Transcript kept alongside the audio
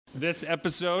This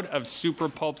episode of Super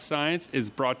Pulp Science is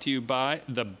brought to you by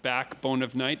The Backbone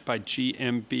of Night by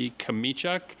GMB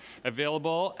Kamichuk,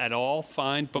 available at all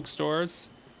fine bookstores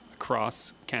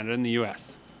across Canada and the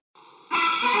U.S.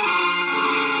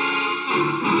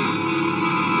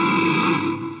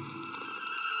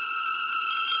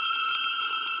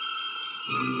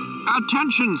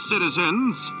 Attention,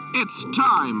 citizens. It's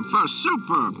time for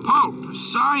Super Pulp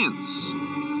Science.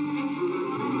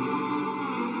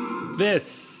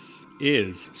 This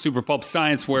is Super Pulp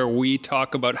Science, where we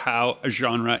talk about how a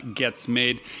genre gets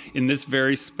made. In this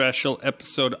very special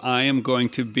episode, I am going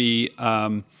to be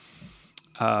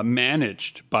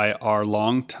managed by our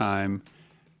longtime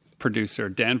producer,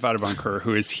 Dan Vadeboncourt,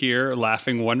 who is here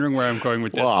laughing, wondering where I'm going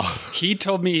with this. Wow. He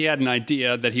told me he had an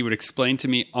idea that he would explain to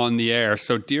me on the air.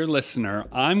 So, dear listener,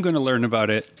 I'm going to learn about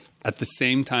it at the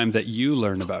same time that you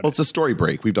learn about Well, it. it's a story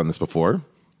break. We've done this before.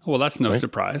 Well, that's no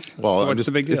surprise. Well, So what's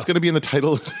the big deal? It's going to be in the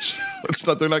title. It's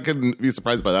not. They're not going to be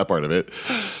surprised by that part of it.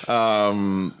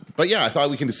 But yeah, I thought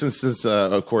we can, since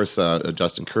of course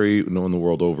Justin Curry, known the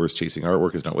world over as chasing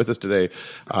artwork, is not with us today.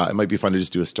 It might be fun to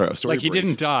just do a story. Like he break.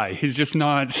 didn't die. He's just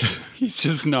not. He's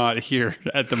just not here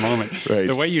at the moment. Right.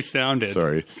 The way you sounded,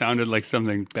 Sorry. sounded like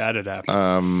something bad had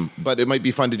happened. But it might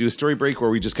be fun to do a story break where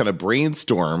we just kind of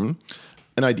brainstorm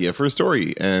an idea for a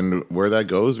story, and where that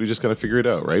goes, we just kind of figure it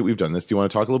out, right? We've done this. Do you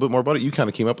want to talk a little bit more about it? You kind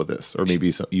of came up with this, or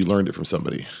maybe you learned it from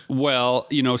somebody. Well,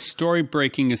 story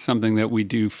breaking is something that we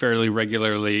do fairly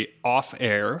regularly off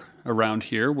air around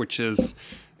here, which is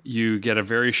you get a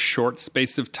very short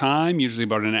space of time, usually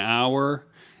about an hour,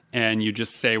 and you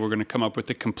just say, we're going to come up with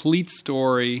a complete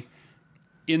story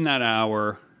in that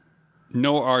hour.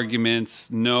 No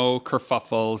arguments, no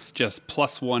kerfuffles, just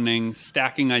plus one-ing,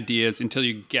 stacking ideas until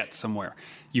you get somewhere.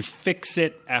 You fix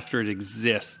it after it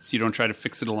exists. You don't try to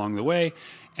fix it along the way.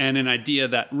 And an idea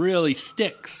that really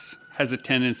sticks has a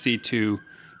tendency to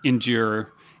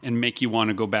endure and make you want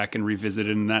to go back and revisit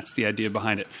it, and that's the idea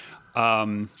behind it.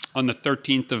 On the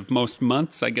 13th of most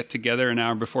months, I get together an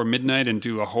hour before midnight and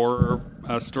do a horror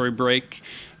story break.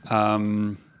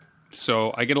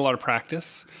 So I get a lot of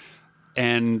practice,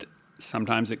 and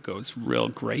sometimes it goes real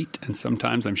great, and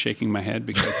sometimes I'm shaking my head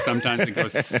because sometimes it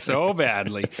goes so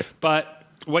badly. But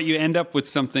what you end up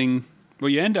with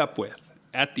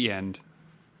at the end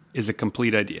is a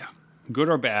complete idea, good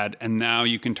or bad, and now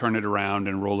you can turn it around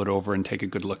and roll it over and take a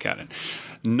good look at it.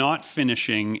 Not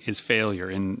finishing is failure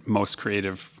in most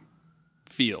creative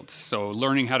fields. So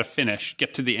learning how to finish,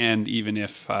 get to the end, even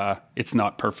if it's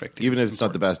not perfect. Even if it's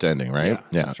not the best ending, right?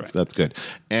 Yeah, that's right. That's good.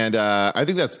 And I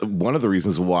think that's one of the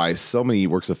reasons why so many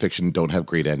works of fiction don't have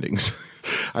great endings.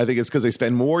 I think it's because they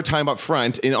spend more time up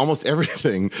front in almost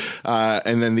everything,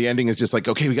 and then the ending is just like,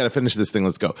 okay, we got to finish this thing,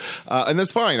 let's go. And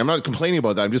that's fine. I'm not complaining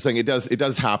about that. I'm just saying it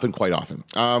does happen quite often.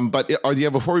 But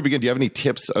before we begin, do you have any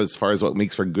tips as far as what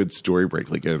makes for a good story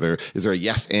break? Like, is there a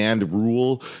yes and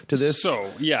rule to this?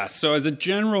 So as a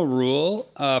general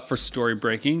rule for story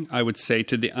breaking, I would say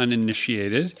to the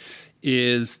uninitiated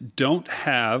is don't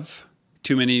have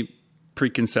too many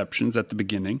preconceptions at the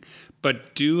beginning,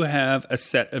 but do have a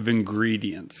set of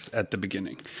ingredients at the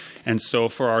beginning. And so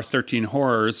for our 13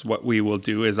 horrors, what we will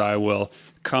do is I will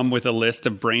come with a list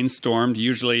of brainstormed,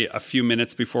 usually a few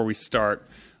minutes before we start,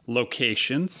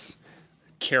 locations,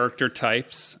 character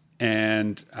types,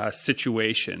 and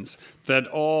situations that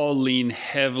all lean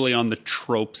heavily on the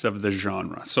tropes of the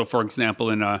genre. So, for example,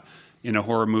 in a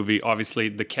horror movie, obviously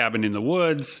the cabin in the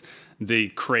woods, the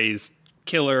crazed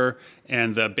killer,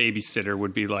 and the babysitter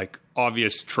would be like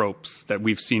obvious tropes that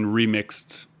we've seen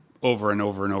remixed over and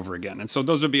over and over again. And so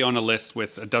those would be on a list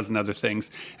with a dozen other things.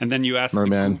 And then you ask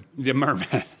Merman. the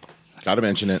merman. Got to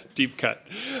mention it. Deep cut.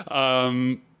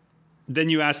 Then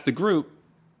you ask the group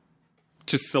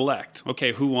to select,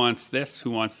 okay, who wants this,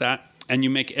 who wants that, and you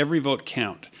make every vote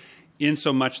count, in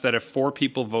so much that if 4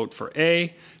 people vote for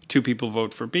A, 2 people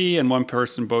vote for B, and 1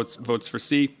 person votes for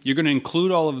C, you're going to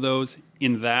include all of those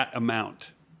in that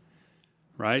amount,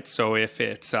 right? So if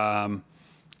it's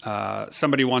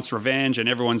somebody wants revenge and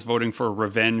everyone's voting for a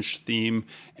revenge theme,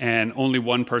 and only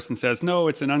 1 person says, no,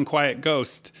 it's an unquiet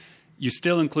ghost, you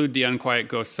still include the unquiet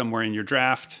ghost somewhere in your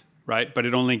draft, right? But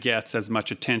it only gets as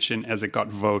much attention as it got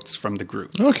votes from the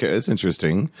group. Okay, that's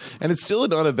interesting. And it's still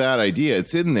not a bad idea.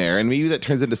 It's in there, and maybe that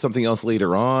turns into something else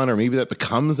later on, or maybe that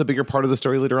becomes a bigger part of the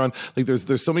story later on. Like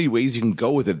there's so many ways you can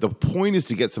go with it. The point is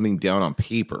to get something down on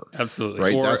paper. Absolutely.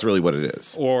 Right? That's really what it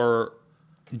is. Or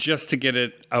just to get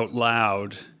it out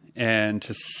loud, and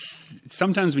to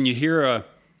sometimes when you hear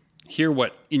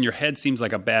what in your head seems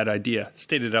like a bad idea,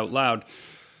 state it out loud,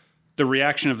 the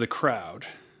reaction of the crowd,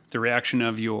 the reaction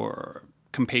of your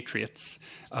compatriots,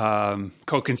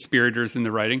 co-conspirators in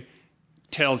the writing,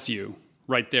 tells you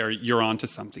right there you're onto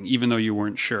something, even though you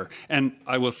weren't sure. And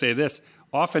I will say this,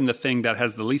 often the thing that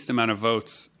has the least amount of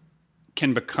votes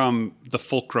can become the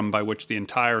fulcrum by which the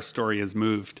entire story is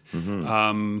moved,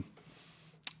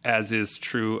 as is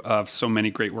true of so many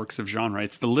great works of genre.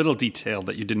 It's the little detail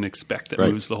that you didn't expect that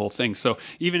moves the whole thing. So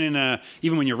even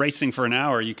when you're racing for an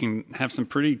hour, you can have some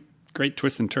pretty great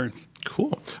twists and turns.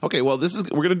 Cool. Okay, well, we're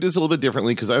going to do this a little bit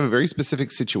differently because I have a very specific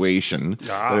situation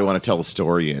that I want to tell a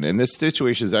story in. And this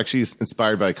situation is actually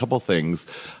inspired by a couple things.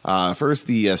 First,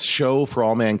 the show For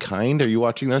All Mankind. Are you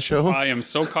watching that show? I am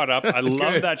so caught up. I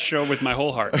love that show with my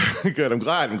whole heart. Good. I'm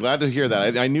glad to hear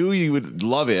that. I knew you would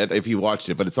love it if you watched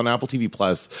it, but it's on Apple TV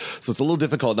Plus, so it's a little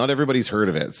difficult. Not everybody's heard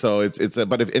of it. So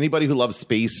but if anybody who loves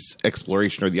space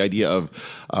exploration or the idea of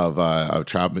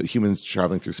humans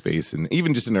traveling through space and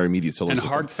even just in our immediate solar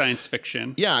system. Hard science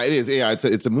fiction. Yeah, it is. Yeah,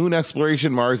 it's a moon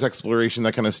exploration, Mars exploration,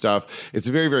 that kind of stuff. It's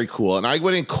very, very cool. And I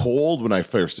went in cold when I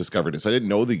first discovered it, so I didn't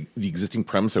know the existing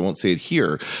premise. I won't say it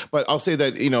here, but I'll say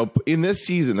that in this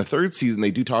season, the third season,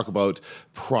 they do talk about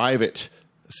private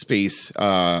space,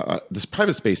 this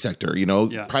private space sector,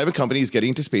 private companies getting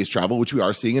into space travel, which we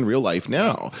are seeing in real life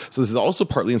now. So this is also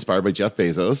partly inspired by Jeff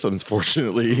Bezos,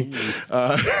 unfortunately.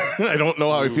 I don't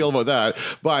know how I feel about that.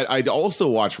 But I'd also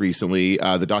watched recently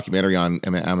the documentary on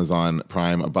Amazon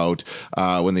Prime about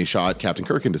when they shot Captain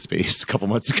Kirk into space a couple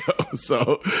months ago.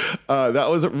 So that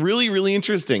was really, really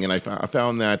interesting. And I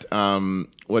found that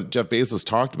what Jeff Bezos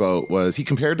talked about was he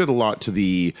compared it a lot to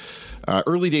the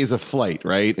early days of flight,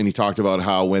 right? And he talked about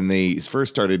how when they first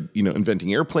started,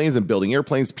 inventing airplanes and building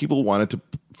airplanes, people wanted to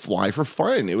fly for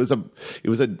fun. It was a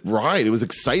ride. It was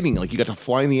exciting. Like you got to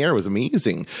fly in the air. It was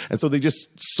amazing. And so they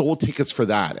just sold tickets for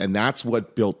that. And that's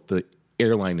what built the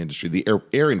airline industry, the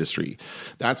air industry.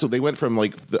 That's what they went from.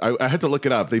 I had to look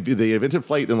it up. They invented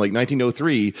flight in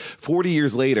 1903. 40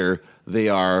 years later, they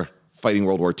are fighting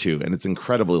World War II. And it's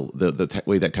incredible the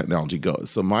way that technology goes.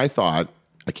 So my thought,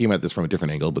 I came at this from a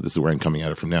different angle, but this is where I'm coming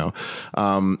at it from now,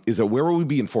 is that where will we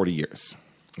be in 40 years?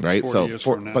 Right.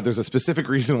 But there's a specific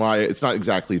reason why it's not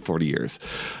exactly 40 years.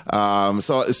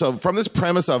 So from this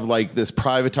premise of this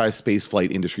privatized space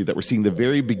flight industry that we're seeing the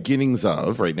very beginnings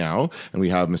of right now, and we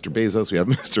have Mr. Bezos, we have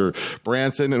Mr.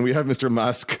 Branson, and we have Mr.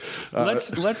 Musk.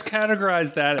 Let's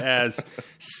categorize that as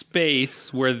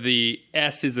space where the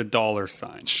S is a dollar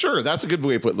sign. Sure, that's a good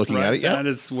way of looking at it. Yeah, that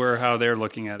is how they're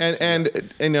looking at it. And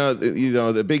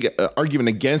the big argument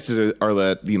against it are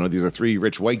that these are three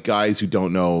rich white guys who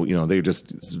don't know. They're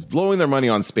just blowing their money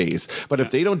on space. But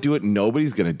if they don't do it,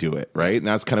 nobody's going to do it, right? And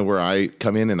that's kind of where I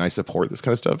come in and I support this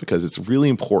kind of stuff because it's really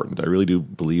important. I really do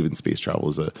believe in space travel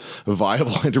as a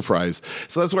viable enterprise.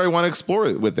 So that's where I want to explore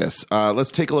it with this.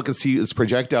 Let's take a look and see. Let's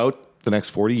project out the next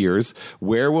 40 years.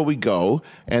 Where will we go?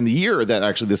 And the year that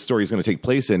actually this story is going to take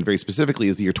place in, very specifically,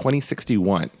 is the year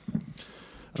 2061.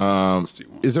 Does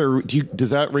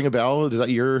that ring a bell? Does that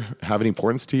year have any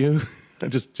importance to you? I'm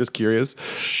just curious.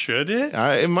 Should it?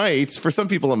 It might. For some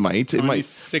people, it might. It might.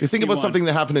 You think about something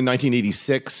that happened in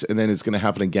 1986, and then it's going to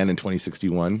happen again in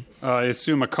 2061. I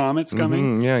assume a comet's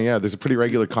coming. Yeah. There's a pretty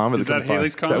regular comet. Is that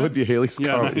Halley's Comet? That would be Halley's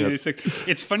Comet. Yes.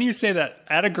 It's funny you say that.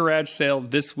 At a garage sale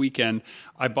this weekend,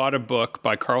 I bought a book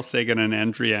by Carl Sagan and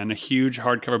Andrienne, a huge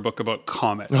hardcover book about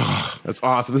comets. Oh, that's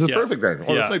awesome. This is perfect then.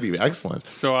 This might be excellent.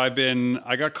 So I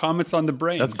got comets on the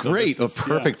brain. That's great.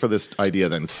 Perfect for this idea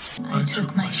then. I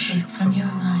took my shape from your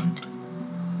mind.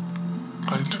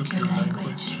 I took your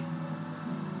language.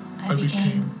 I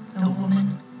became the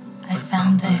woman I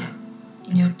found there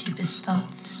in your deepest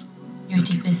thoughts, your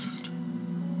deepest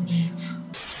needs.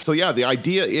 So yeah, the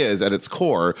idea is at its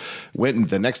core, when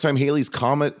the next time Halley's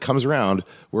Comet comes around,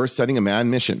 we're sending a manned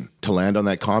mission to land on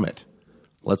that comet.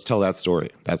 Let's tell that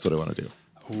story. That's what I want to do.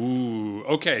 Ooh,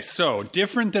 okay. So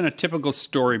different than a typical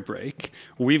story break,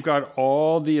 we've got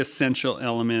all the essential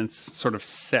elements sort of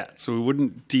set. So we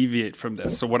wouldn't deviate from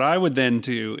this. So what I would then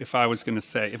do if I was going to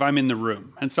say, if I'm in the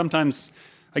room, and sometimes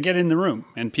I get in the room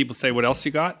and people say, what else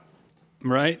you got?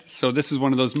 Right? So this is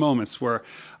one of those moments where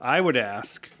I would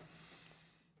ask,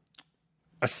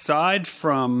 aside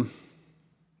from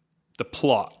the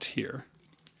plot here,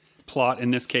 plot in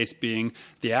this case being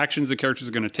the actions the characters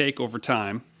are going to take over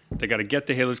time, they got to get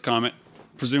to Halley's Comet,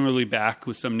 presumably back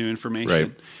with some new information.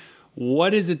 Right.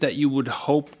 What is it that you would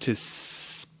hope to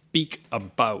speak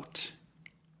about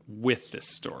with this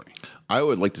story? I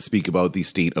would like to speak about the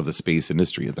state of the space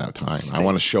industry at that time. I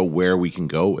want to show where we can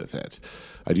go with it.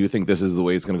 I do think this is the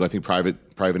way it's going to go. I think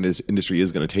private industry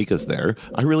is going to take us there.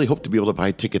 I really hope to be able to buy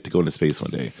a ticket to go into space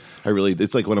one day.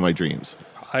 It's like one of my dreams.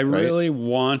 I really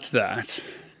want that.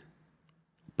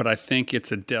 but I think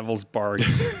it's a devil's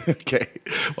bargain. Okay.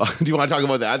 Well, do you want to talk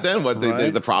about that then? What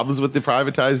the problems with the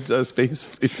privatized space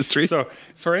industry? So,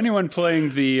 for anyone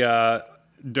playing the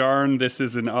darn, this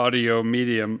is an audio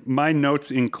medium, my notes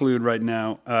include right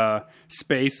now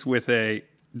space with a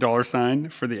 $sign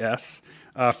for the S.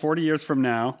 40 years from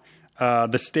now,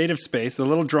 the state of space, a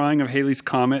little drawing of Halley's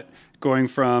Comet going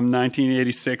from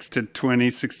 1986 to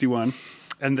 2061.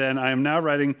 And then I am now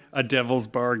writing a devil's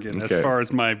bargain as far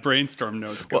as my brainstorm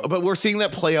notes go. Well, but we're seeing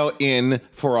that play out in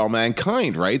For All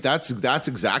Mankind, right? That's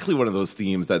exactly one of those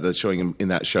themes that's showing in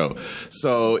that show.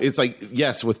 So it's like,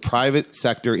 yes, with private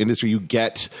sector industry, you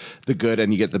get the good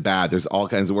and you get the bad. There's all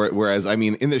kinds of, whereas, I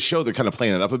mean, in this show, they're kind of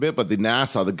playing it up a bit, but the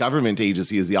NASA, the government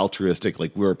agency, is the altruistic,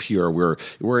 like we're pure,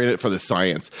 we're in it for the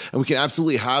science. And we can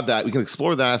absolutely have that. We can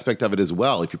explore that aspect of it as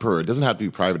well, if you prefer. It doesn't have to be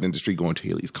private industry going to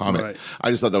Halley's Comet. Right. I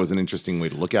just thought that was an interesting way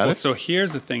to look at it. So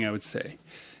here's the thing I would say.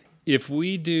 If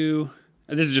we do,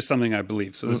 this is just something I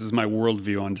believe, so this is my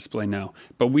worldview on display now,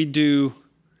 but we do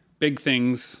big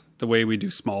things the way we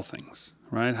do small things,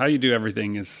 right? How you do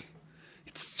everything it's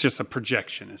just a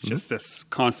projection. It's just this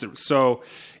constant. So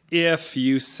if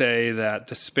you say that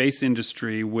the space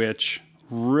industry, which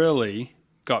really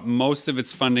got most of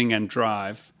its funding and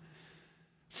drive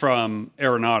from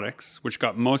aeronautics, which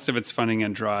got most of its funding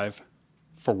and drive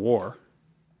for war,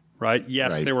 right?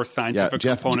 Yes, there were scientific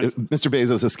components. Mr.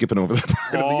 Bezos is skipping over that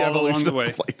part all of the evolution along the of way,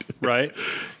 the flight. Right?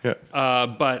 Yeah.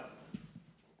 But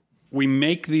we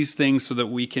make these things so that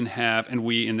we can have, and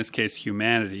we, in this case,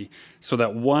 humanity, so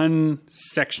that one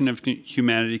section of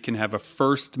humanity can have a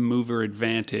first mover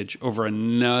advantage over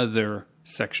another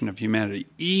section of humanity.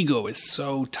 Ego is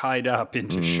so tied up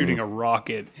into shooting a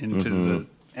rocket into the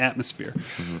atmosphere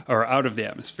or out of the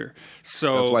atmosphere.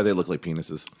 So that's why they look like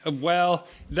penises. Well,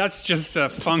 that's just a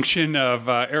function of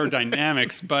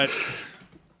aerodynamics, but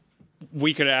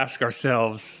we could ask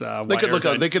ourselves they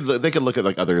could look at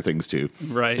like other things too.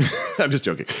 Right. I'm just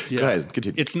joking. Yeah. Go ahead,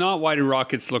 continue. It's not why do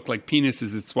rockets look like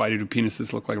penises, it's why do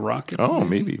penises look like rockets. Oh,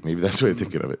 maybe that's the way of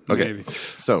thinking of it. Okay. Maybe.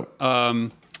 So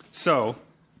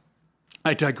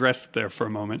I digressed there for a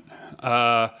moment.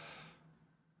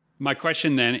 My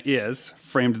question then is,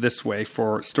 framed this way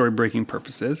for story-breaking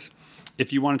purposes,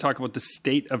 if you want to talk about the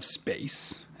state of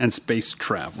space and space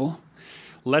travel,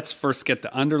 let's first get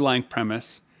the underlying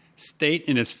premise. State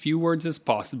in as few words as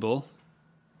possible,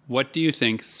 what do you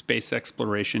think space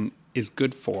exploration is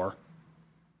good for?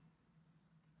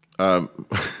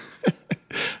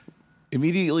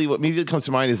 Immediately, what immediately comes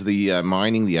to mind is the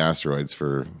mining the asteroids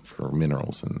for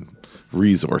minerals and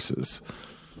resources.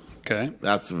 Okay,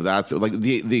 that's like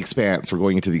the Expanse. We're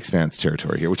going into the Expanse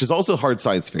territory here, which is also hard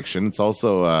science fiction. It's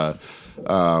also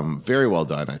very well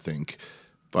done, I think.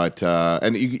 But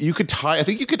and you could tie. I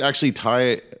think you could actually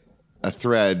tie a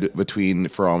thread between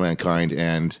For All Mankind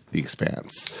and the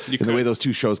Expanse in the way those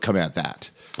two shows come at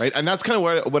that. Right, and that's kind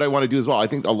of what I want to do as well. I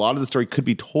think a lot of the story could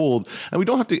be told, and we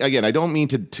don't have to. Again, I don't mean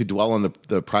to dwell on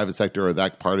the private sector or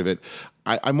that part of it.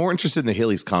 I'm more interested in the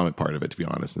Halley's Comet part of it, to be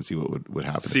honest, and see what would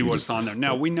happen. See what's on there.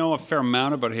 Now, we know a fair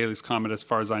amount about Halley's Comet, as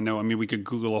far as I know. I mean, we could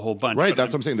Google a whole bunch. Right,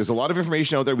 that's what I'm saying. There's a lot of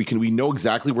information out there. We know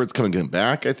exactly where it's coming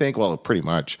back, I think. Well, pretty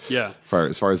much. Yeah.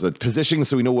 As far as the positioning,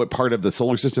 so we know what part of the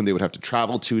solar system they would have to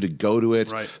travel to go to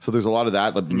it. Right. So there's a lot of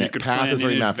that. The path is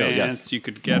very mapped out. Yes. You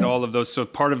could get all of those. So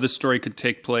part of the story could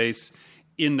take place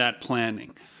in that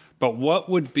planning. But what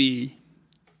would be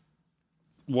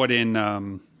what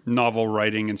in novel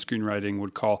writing and screenwriting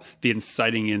would call the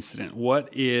inciting incident? What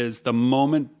is the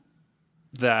moment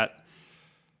that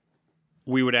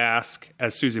we would ask,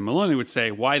 as Susie Maloney would say,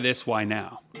 why this, why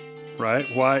now? Right?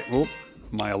 Why? Oh,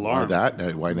 my alarm. Why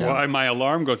that? Why now? Why my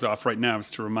alarm goes off right now is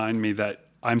to remind me that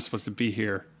I'm supposed to be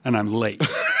here and I'm late.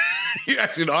 You're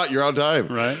actually not. You're on time.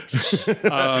 Right?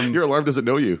 Your alarm doesn't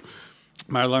know you.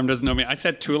 My alarm doesn't know me. I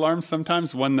set two alarms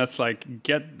sometimes. One that's like,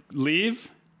 leave.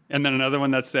 And then another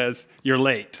one that says, you're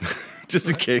late. Just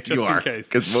in case you are.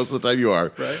 Because most of the time you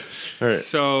are. Right. All right.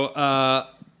 So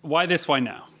why this, why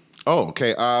now? Oh,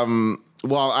 okay.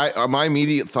 Well, my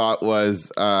immediate thought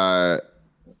was, they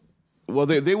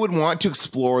would want to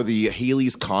explore the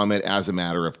Halley's Comet as a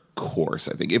matter of course.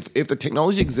 I think if the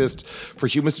technology exists for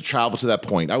humans to travel to that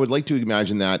point, I would like to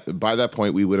imagine that by that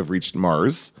point we would have reached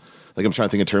Mars. Like, I'm trying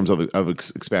to think in terms of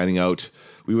expanding out.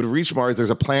 We would have reached Mars. There's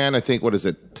a plan, I think,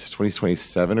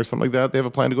 2027 or something like that? They have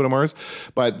a plan to go to Mars.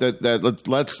 But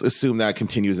let's assume that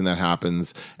continues and that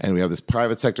happens. And we have this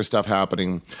private sector stuff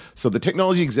happening. So the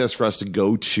technology exists for us to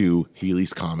go to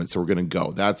Halley's Comet. So we're going to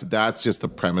go. That's just the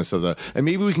premise of and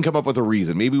maybe we can come up with a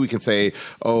reason. Maybe we can say,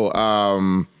 well,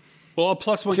 I'll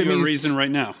plus one you a reason right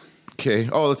now. Okay.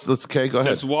 Oh, let's okay. Go ahead.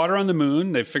 There's water on the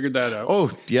moon. They figured that out.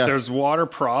 Oh, yeah. There's water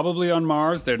probably on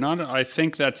Mars. They're not. I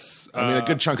think that's. I mean, a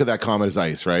good chunk of that comet is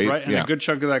ice, right? Right, and a good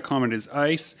chunk of that comet is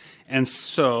ice. And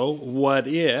so, what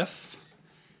if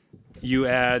you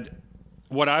add?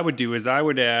 What I would do is I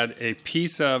would add a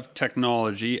piece of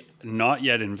technology not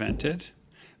yet invented,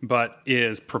 but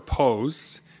is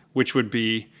proposed, which would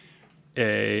be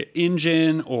a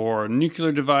engine or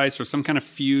nuclear device or some kind of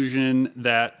fusion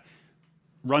that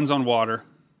runs on water,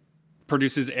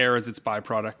 produces air as its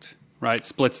byproduct, right?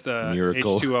 Splits the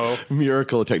Miracle. H2O.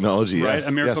 Miracle technology, Right, yes.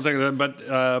 a miracle yes. technology,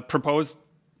 but proposed.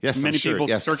 Yes, Many I'm sure, people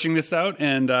yes. searching this out,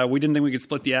 and we didn't think we could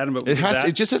split the atom, but we It did has. that.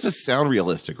 It just has to sound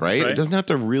realistic, right? Right. It doesn't have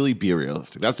to really be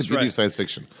realistic. That's the beauty right. of science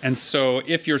fiction. And so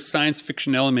if your science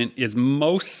fiction element is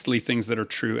mostly things that are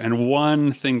true and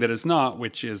one thing that is not,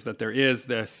 which is that there is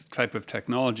this type of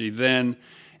technology, then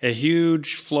a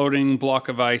huge floating block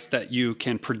of ice that you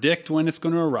can predict when it's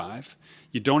going to arrive,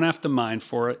 you don't have to mine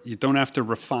for it, you don't have to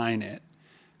refine it,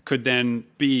 could then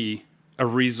be a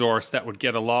resource that would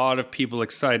get a lot of people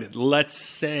excited. Let's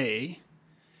say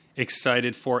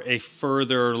excited for a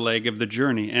further leg of the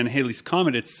journey. And Halley's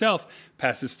Comet itself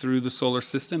passes through the solar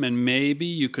system, and maybe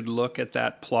you could look at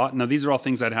that plot. Now, these are all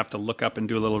things I'd have to look up and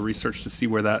do a little research to see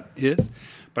where that is.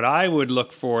 But I would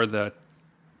look for the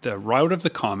route of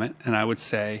the comet, and I would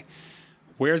say,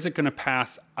 where is it going to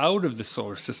pass out of the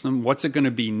solar system? What's it going to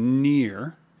be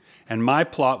near? And my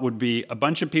plot would be a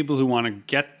bunch of people who want to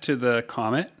get to the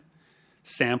comet,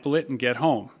 sample it, and get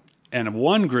home. And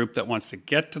one group that wants to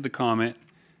get to the comet,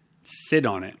 sit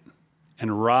on it,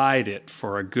 and ride it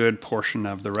for a good portion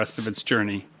of the rest of its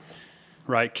journey,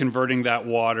 right? Converting that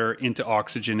water into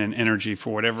oxygen and energy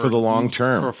for whatever For the long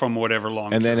term. from whatever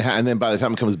long And term. then by the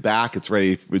time it comes back, it's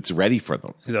ready. It's ready for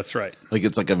them. That's right. Like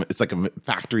it's like a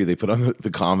factory they put on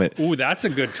the comet. Ooh, that's a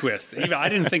good twist. Even I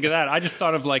didn't think of that. I just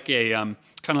thought of like a kind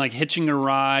of like hitching a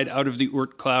ride out of the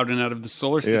Oort cloud and out of the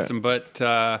solar system. But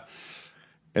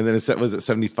And then was it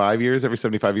 75 years? Every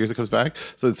 75 years it comes back.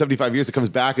 So in 75 years it comes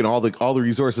back, and all the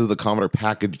resources of the comet are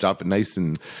packaged up and nice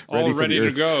and ready All for ready the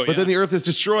to Earth. go, But yeah. then the Earth is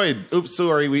destroyed. Oops,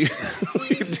 sorry, we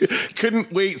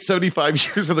couldn't wait 75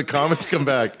 years for the comet to come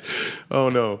back. Oh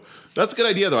no, that's a good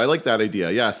idea though. I like that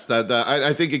idea. Yes,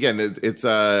 I think again it's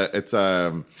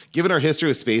given our history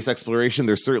of space exploration,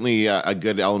 there's certainly a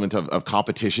good element of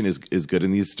competition is good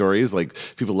in these stories. Like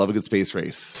people love a good space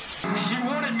race. She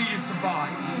wanted me to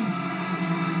survive.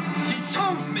 She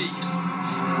chose me.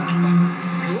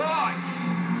 Why?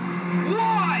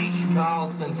 Why?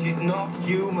 Carlson, she's not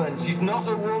human. She's not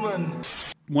a woman.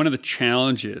 one of the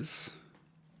challenges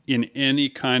in any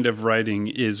kind of writing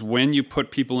is when you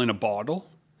put people in a bottle,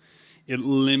 it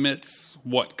limits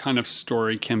what kind of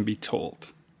story can be told,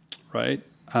 right?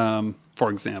 For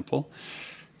example,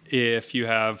 if you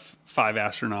have 5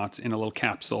 astronauts in a little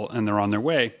capsule and they're on their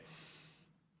way,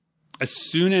 as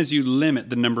soon as you limit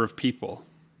the number of people,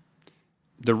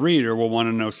 the reader will want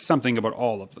to know something about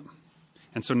all of them.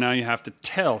 And so now you have to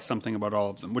tell something about all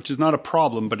of them, which is not a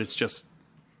problem, but it's just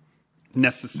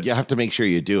necessary. You have to make sure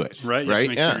you do it. Right? You have to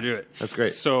make sure you do it. That's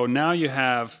great. So now you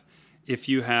have, if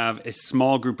you have a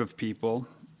small group of people,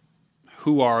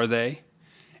 who are they?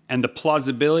 And the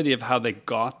plausibility of how they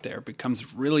got there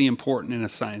becomes really important in a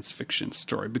science fiction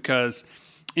story, because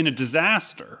in a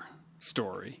disaster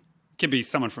story, it can be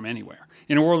someone from anywhere.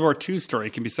 In a World War II story,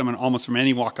 it can be someone almost from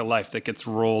any walk of life that gets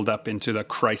rolled up into the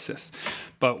crisis.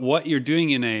 But what you're doing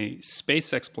in a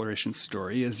space exploration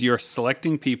story is you're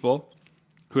selecting people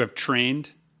who have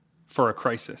trained for a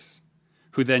crisis,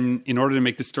 who then, in order to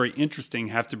make the story interesting,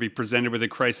 have to be presented with a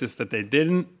crisis that they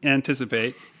didn't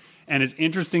anticipate and is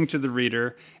interesting to the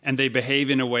reader, and they behave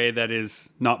in a way that is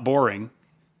not boring.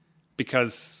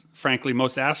 Because, frankly,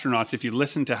 most astronauts, if you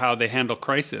listen to how they handle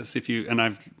crisis, and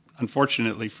I've,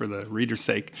 unfortunately for the reader's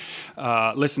sake,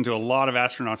 listened to a lot of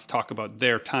astronauts talk about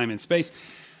their time in space,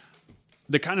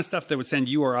 the kind of stuff that would send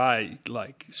you or I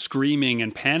like screaming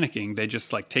and panicking, they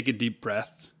just like take a deep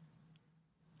breath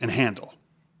and handle.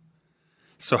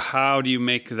 So how do you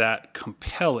make that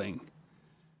compelling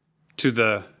to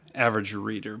the average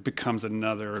reader becomes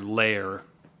another layer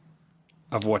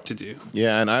of what to do.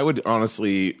 Yeah, and I would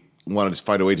honestly want to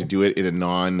find a way to do it in a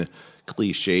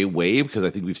non-cliche way, because I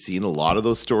think we've seen a lot of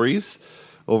those stories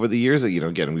over the years. You know,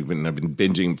 again, I've been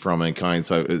binging From Mankind,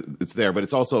 so it's there, but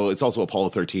it's also Apollo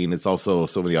 13. It's also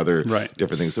so many other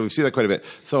different things. So we've seen that quite a bit.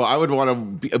 So I would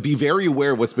want to be very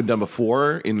aware of what's been done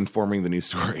before in informing the new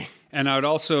story. And I would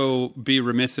also be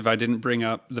remiss if I didn't bring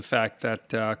up the fact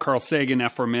that Carl Sagan,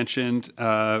 aforementioned,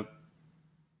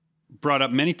 brought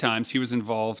up many times he was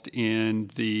involved in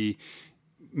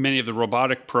many of the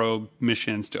robotic probe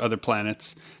missions to other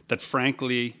planets that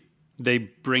frankly They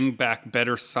bring back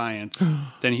better science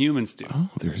than humans do. Oh,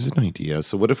 there's an idea.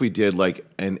 So what if we did like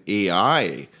an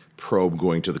AI probe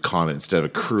going to the comet instead of a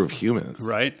crew of humans?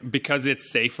 Right? Because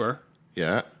it's safer,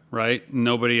 Yeah. right?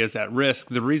 Nobody is at risk.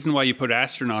 The reason why you put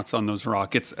astronauts on those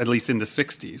rockets, at least in the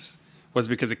 60s, was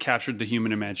because it captured the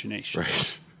human imagination.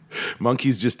 Right.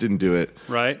 Monkeys just didn't do it.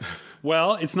 Right?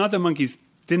 Well, it's not that monkeys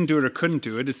didn't do it or couldn't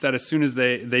do it. It's that as soon as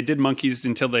they did monkeys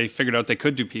until they figured out they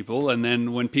could do people. And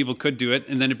then when people could do it,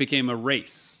 and then it became a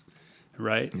race,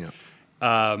 right? Yeah.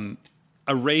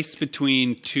 A race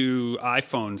between two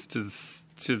iPhones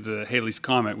to the Halley's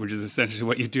Comet, which is essentially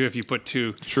what you do if you put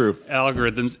two True.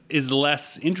 algorithms, is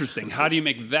less interesting. How do you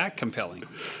make that compelling?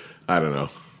 I don't know.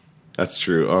 That's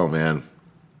true. Oh, man.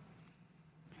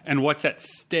 And what's at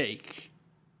stake?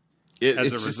 As a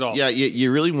It's result. yeah,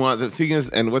 you really want the thing is,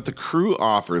 and what the crew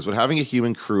offers, what having a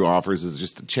human crew offers, is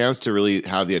just a chance to really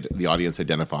have the audience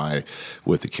identify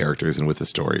with the characters and with the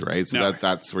story, right? So No.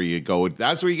 that's where you go.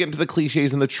 That's where you get into the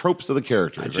cliches and the tropes of the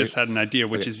characters. I just had an idea,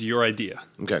 which is your idea.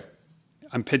 Okay.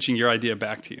 I'm pitching your idea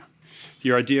back to you.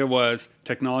 Your idea was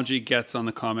technology gets on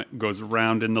the comet, goes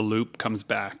around in the loop, comes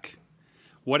back.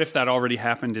 What if that already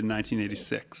happened in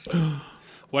 1986?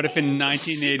 What if in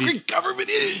 1980? Secret government.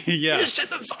 Yeah. Shit,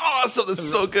 that's awesome. That's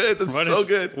so good. That's What so if,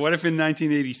 good. What if in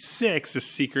 1986 a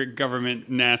secret government,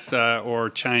 NASA or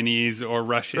Chinese or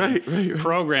Russian Right.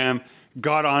 program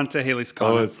got onto Halley's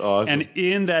Comet? Oh, it's awesome. And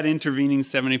in that intervening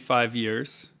 75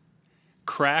 years,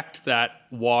 cracked that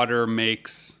water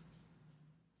makes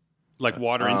like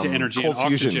water into energy and cold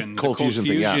fusion. oxygen. Cold The fusion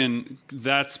thing, yeah.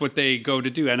 That's what they go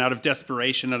to do. And out of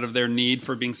desperation, out of their need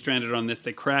for being stranded on this,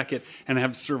 they crack it and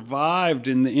have survived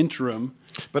in the interim.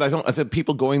 But I think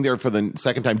people going there for the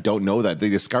second time don't know that. They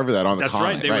discover that on the That's comet.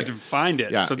 right. They would find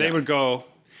it. Yeah, So they yeah. would go.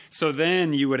 So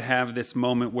then you would have this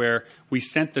moment where we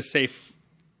sent the safe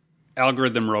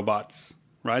algorithm robots,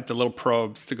 right? The little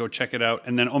probes to go check it out.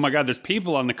 And then, oh my God, there's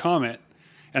people on the comet.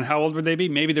 And how old would they be?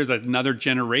 Maybe there's another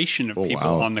generation of people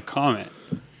wow. on the comet,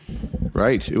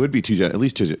 Right. It would be at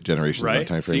least two generations in right? that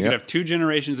time So frame. you could yeah. have two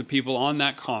generations of people on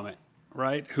that comet,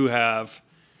 right? Who have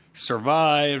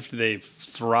survived, they've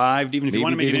thrived. Even if you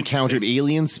want to Maybe make they've it interesting. encountered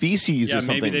alien species Yeah, or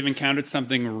something. maybe they've encountered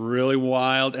something really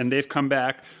wild and they've come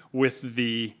back with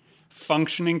the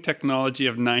functioning technology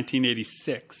of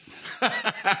 1986.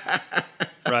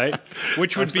 Right?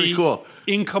 Which would That's pretty be cool.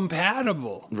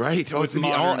 incompatible. Right. Oh, with it's going to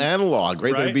be all modern- analog,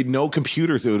 right? right? There'd be no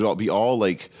computers. It would all be all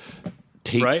like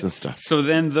tapes Right? and stuff. So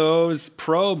then those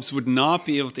probes would not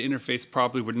be able to interface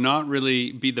properly, would not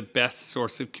really be the best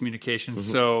source of communication.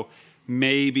 Mm-hmm. So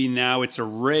maybe now it's a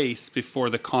race before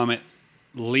the comet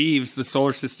leaves the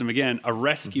solar system again, a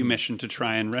rescue mission to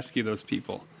try and rescue those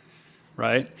people.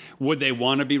 Right? Would they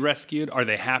want to be rescued? Are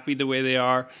they happy the way they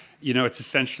are? You know, it's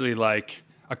essentially like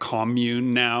a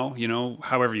commune now, you know,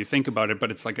 however you think about it,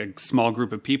 but it's like a small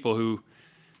group of people who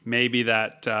maybe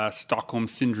that Stockholm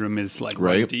syndrome is like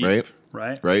Right, deep,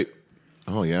 right. right?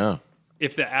 Oh, yeah.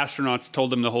 If the astronauts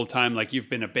told them the whole time, like, you've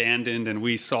been abandoned and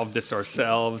we solved this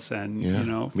ourselves, and, Yeah. you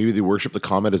know, Maybe they worship the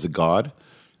comet as a god.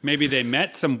 maybe they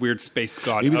met some weird space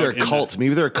god. Maybe out they're a in the- cult.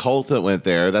 Maybe they're a cult that went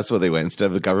there. That's what they went instead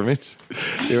of the government.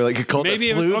 They were like a cult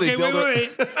Maybe that it was, flew. okay, They built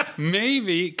wait.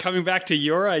 Maybe coming back to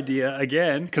your idea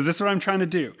again, because this is what I'm trying to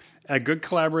do. A good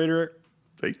collaborator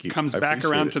Thank you. comes I back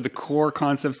appreciate around it. to the core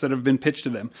concepts that have been pitched to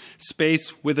them.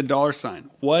 Space with a dollar sign.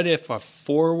 What if a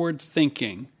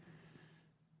forward-thinking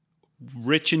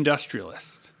rich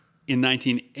industrialist in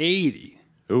 1980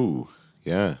 Ooh,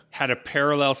 yeah. had a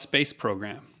parallel space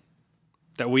program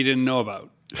that we didn't know about?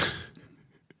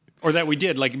 Or that we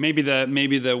did, like maybe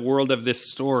the world of this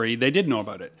story, they did know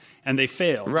about it, and they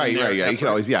failed. in Right, their right, yeah. You effort. can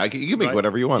always, yeah. You can make Right?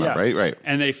 whatever you want. Yeah. Right.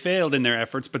 And they failed in their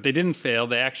efforts, but they didn't fail.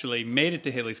 They actually made it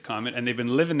to Halley's Comet, and they've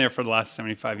been living there for the last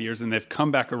 75 years, and they've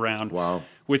come back around Wow.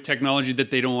 with technology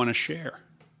that they don't want to share.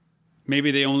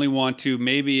 Maybe they only want to,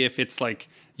 maybe if it's like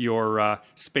your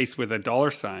space with a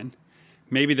dollar sign,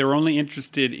 maybe they're only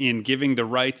interested in giving the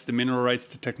rights, the mineral rights,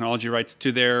 the technology rights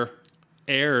to their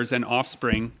heirs and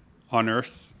offspring on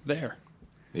Earth there.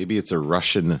 Maybe it's a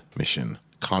Russian mission,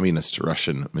 communist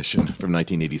Russian mission from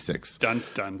 1986. Dun,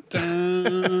 dun,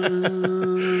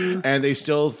 dun. And they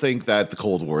still think that the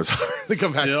Cold War is they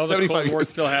come back Still, the 75 Cold War's years.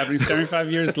 still happening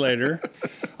 75 years later.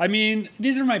 I mean,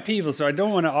 these are my people, so I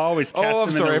don't want to always cast Oh, I'm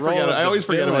them sorry. I in the role forget. of I the always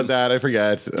forget villain. about that. I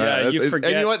forget. Yeah, you forget.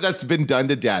 And you know what? That's been done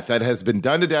to death. That has been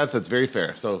done to death. That's very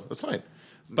fair. So that's fine.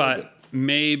 But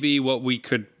maybe what we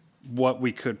could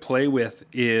play with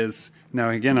is, now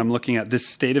again, I'm looking at this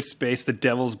state of space, the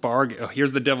devil's bargain. Oh,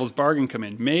 here's the devil's bargain come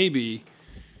in. Maybe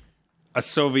a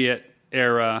Soviet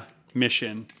era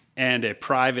mission and a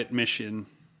private mission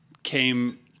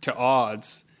came to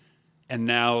odds, and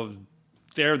now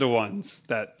they're the ones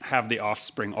that have the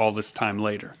offspring all this time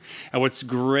later. And what's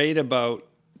great about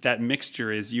that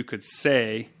mixture is you could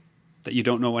say that you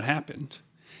don't know what happened.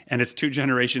 And it's 2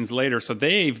 generations later, so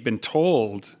they've been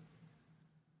told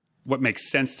what makes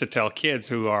sense to tell kids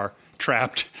who are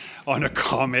trapped on a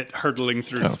comet hurtling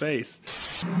through space.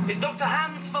 Is Dr.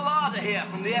 Hans Fallada here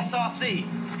from the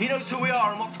SRC? He knows who we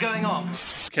are and what's going on.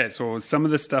 Okay, so some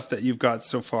of the stuff that you've got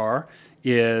so far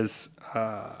is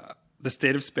The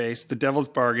State of Space, The Devil's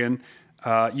Bargain.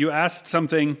 You asked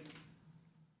something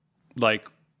like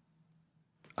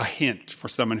a hint for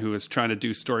someone who is trying to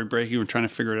do story breaking or trying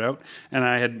to figure it out. And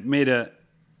I had made a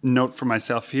note for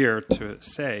myself here to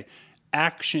say,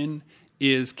 action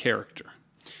is character.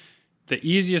 The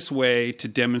easiest way to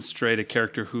demonstrate a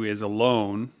character who is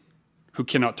alone, who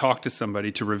cannot talk to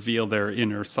somebody to reveal their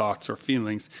inner thoughts or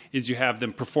feelings, is you have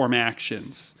them perform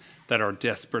actions that are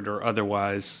desperate or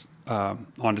otherwise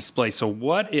on display. So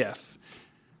what if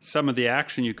some of the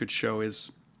action you could show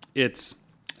is it's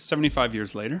 75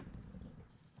 years later?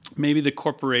 Maybe the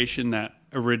corporation that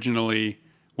originally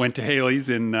went to Haley's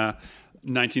in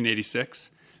 1986,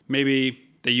 maybe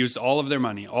they used all of their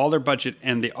money, all their budget,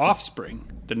 and the offspring,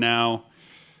 the now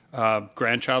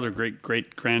grandchild or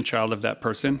great-great-grandchild of that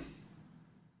person,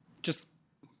 just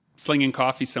slinging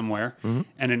coffee somewhere, and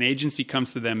an agency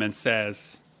comes to them and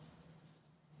says,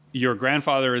 your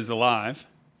grandfather is alive,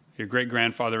 your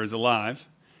great-grandfather is alive,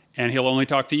 and he'll only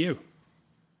talk to you.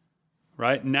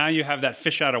 Right? Now you have that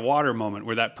fish out of water moment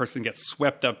where that person gets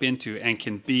swept up into and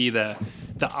can be the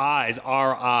eyes,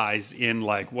 our eyes in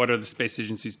like, what are the space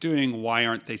agencies doing? Why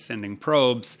aren't they sending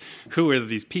probes? Who are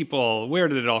these people? Where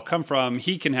did it all come from?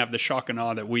 He can have the shock and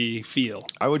awe that we feel.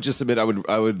 I would just admit, I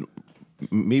would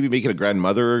maybe make it a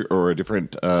grandmother or a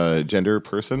different gender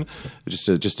person, just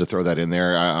to throw that in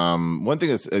there. One thing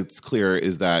that's clear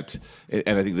is that,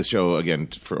 and I think this show, again,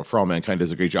 for All Mankind,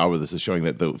 does a great job with this, is showing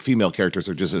that the female characters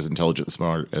are just as intelligent and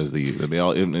smart as the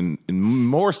male, in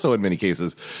more so in many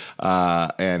cases.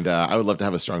 And I would love to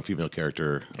have a strong female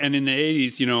character. And in the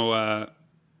 80s,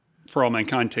 For All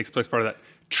Mankind takes place part of that,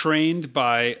 trained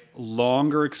by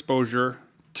longer exposure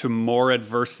to more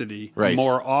adversity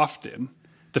more often.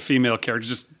 The female characters,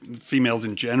 just females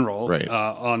in general,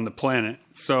 on the planet.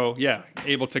 So, yeah,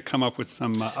 able to come up with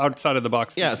some outside of the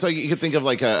box. Yeah, so you could think of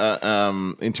like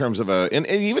in terms of and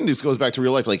even this goes back to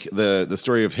real life, like the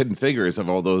story of Hidden Figures, of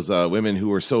all those women who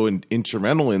were so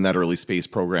instrumental in that early space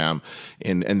program,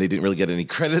 and they didn't really get any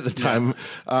credit at the time.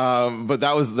 But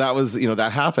that was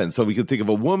that happened. So we could think of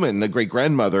a woman, a great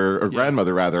grandmother or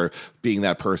grandmother rather, being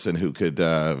that person who could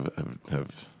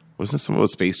have. Wasn't some of the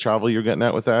space travel you're getting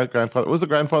at with that grandfather? What was the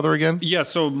grandfather again? Yeah,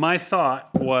 so my thought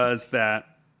was that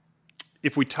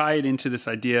if we tie it into this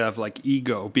idea of like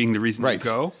ego being the reason to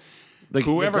go, like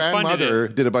whoever the grandmother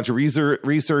did a bunch of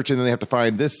research, and then they have to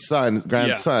find this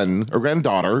grandson or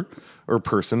granddaughter or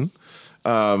person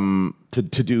to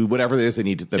do whatever it is they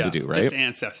need them to do, right? This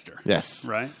ancestor. Yes.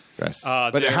 Right? Yes.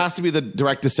 But it has to be the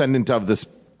direct descendant of this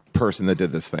person that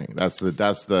did this thing. That's not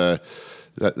a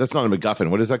MacGuffin.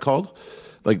 What is that called?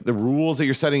 Like the rules that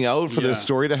you're setting out for the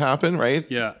story to happen, right?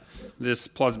 Yeah, this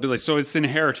plausibility. So it's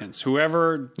inheritance.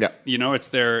 Whoever, it's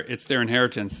their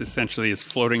inheritance essentially is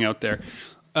floating out there.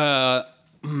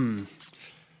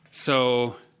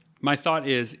 So my thought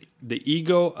is the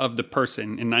ego of the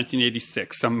person in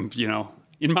 1986.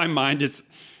 In my mind, it's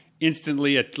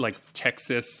instantly a like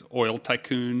Texas oil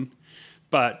tycoon,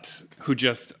 but who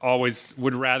just always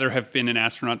would rather have been an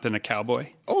astronaut than a cowboy.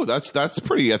 Oh, that's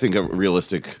pretty, I think, a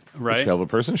realistic scale of a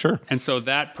person, sure. And so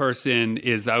that person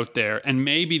is out there, and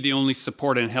maybe the only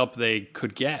support and help they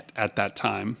could get at that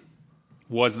time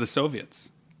was the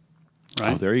Soviets,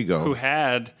 right? Oh, there you go. Who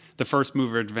had the first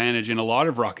mover advantage in a lot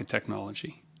of rocket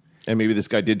technology. And maybe this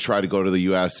guy did try to go to the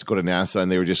U.S., go to NASA,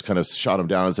 and they were just kind of shot him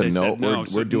down and said, no,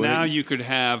 we're doing it. Now you could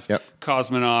have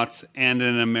cosmonauts and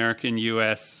an American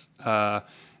U.S.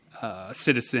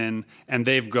 Citizen, and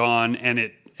they've gone, and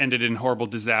it ended in horrible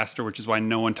disaster, which is why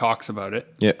no one talks about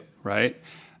it. Yeah. Right?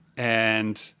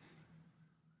 And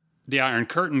the Iron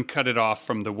Curtain cut it off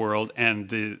from the world, and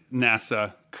the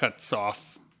NASA cuts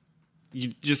off.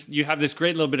 You have this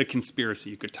great little bit of conspiracy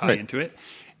you could tie into it.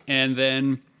 And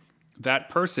then that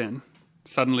person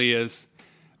suddenly is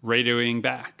radioing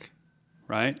back,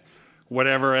 right?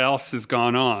 Whatever else has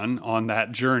gone on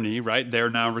that journey, right? They're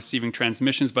now receiving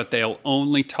transmissions, but they'll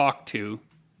only talk to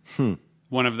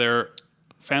one of their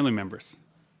family members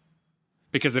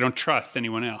because they don't trust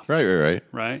anyone else.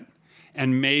 Right?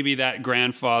 And maybe that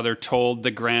grandfather told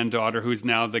the granddaughter, who's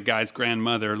now the guy's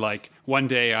grandmother, like, one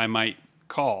day I might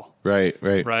call. Right.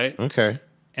 Okay.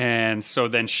 And so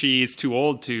then she's too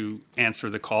old to answer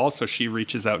the call. So she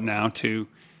reaches out now to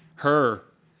her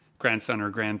grandson or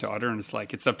granddaughter and it's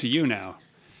like, it's up to you now.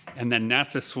 And then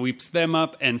NASA sweeps them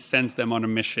up and sends them on a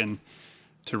mission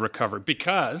to recover.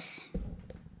 Because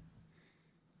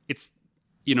it's,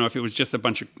 you know, if it was just a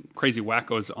bunch of crazy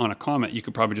wackos on a comet, you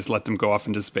could probably just let them go off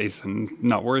into space and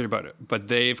not worry about it. But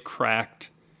they've cracked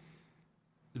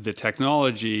the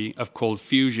technology of cold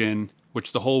fusion,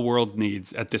 which the whole world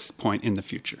needs at this point in the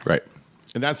future. Right.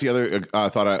 And that's the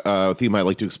other theme I'd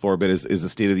like to explore a bit is the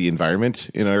state of the environment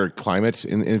in our climate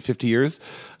in 50 years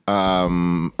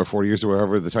or 40 years or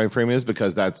whatever the time frame is,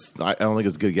 because I don't think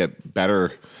it's going to get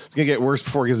better. It's going to get worse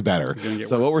before it gets better.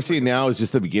 So what we're seeing now is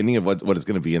just the beginning of what it's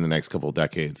going to be in the next couple of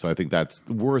decades. So I think that's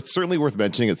certainly worth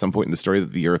mentioning at some point in the story,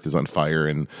 that the Earth is on fire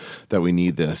and that we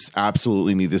need this,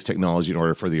 absolutely need this technology in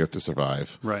order for the Earth to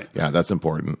survive. Right. Yeah, that's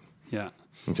important. Yeah.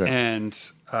 Okay.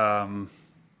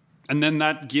 And then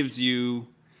that gives you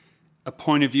a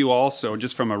point of view also,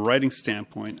 just from a writing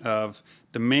standpoint, of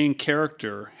the main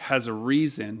character has a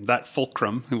reason, that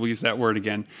fulcrum, we'll use that word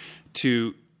again,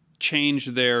 to change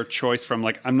their choice from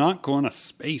like, I'm not going to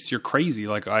space, you're crazy,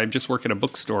 like I just work at a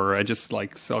bookstore, or I just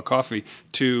like sell coffee,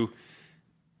 to,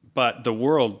 but the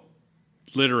world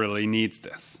literally needs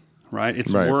this, right?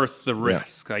 It's worth the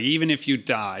risk. Like even if you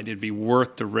died, it'd be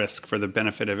worth the risk for the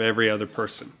benefit of every other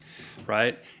person,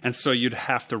 right? And so you'd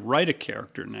have to write a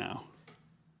character now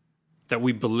that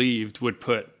we believed would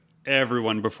put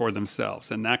everyone before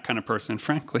themselves, and that kind of person,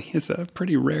 frankly, is a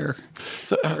pretty rare.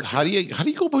 So how do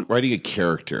you go about writing a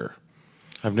character?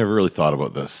 I've never really thought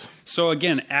about this. So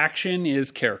again, action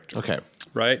is character. Okay.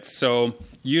 Right? So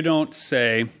you don't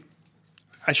say,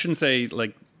 I shouldn't say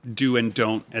like do and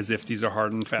don't as if these are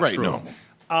hard and fast rules. No.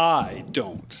 I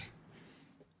don't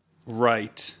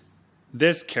write,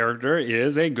 this character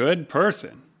is a good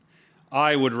person.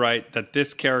 I would write that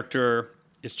this character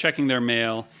is checking their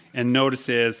mail and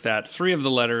notices that 3 of the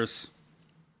letters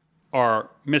are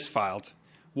misfiled,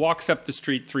 walks up the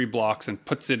street 3 blocks and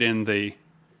puts it in the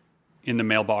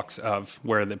mailbox of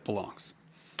where it belongs.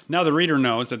 Now the reader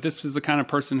knows that this is the kind of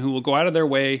person who will go out of their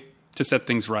way to set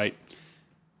things right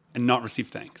and not receive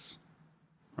thanks.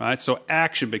 Right? So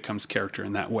action becomes character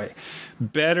in that way.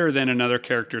 Better than another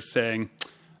character saying,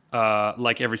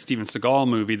 like every Steven Seagal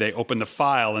movie, they open the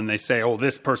file and they say, oh,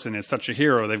 this person is such a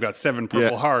hero. They've got 7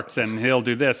 purple hearts and he'll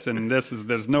do this and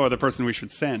there's no other person we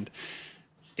should send.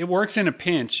 It works in a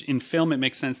pinch. In film, it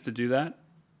makes sense to do that.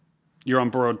 You're on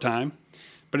borrowed time.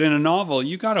 But in a novel,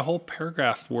 you got a whole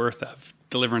paragraph worth of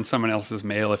delivering someone else's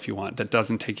mail if you want. That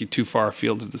doesn't take you too far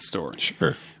afield of the story.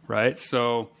 Sure. Right?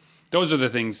 So those are the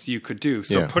things you could do.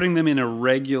 So putting them in a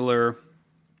regular,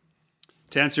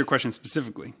 to answer your question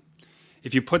specifically,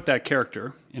 if you put that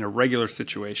character in a regular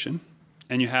situation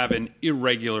and you have an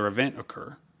irregular event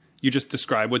occur, you just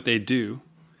describe what they do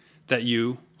that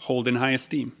you hold in high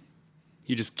esteem.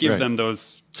 You just give them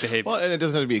those behaviors. Well, and it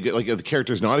doesn't have to be a good, like if the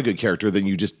character is not a good character, then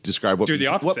you just describe what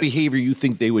behavior you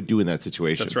think they would do in that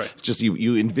situation. That's right. It's just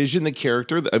you envision the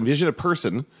character, envision a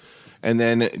person, and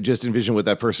then just envision what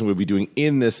that person would be doing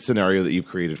in this scenario that you've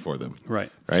created for them.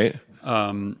 Right. Right?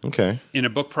 Okay. In a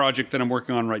book project that I'm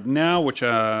working on right now, which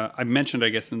I mentioned, I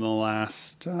guess, in the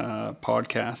last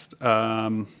podcast,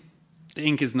 the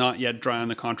ink is not yet dry on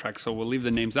the contract, so we'll leave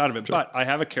the names out of it. Sure. But I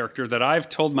have a character that I've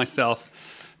told myself,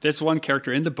 this one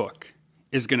character in the book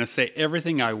is going to say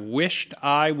everything I wished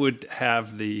I would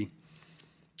have the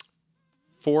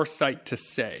foresight to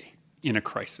say in a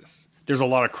crisis. There's a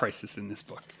lot of crisis in this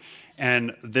book.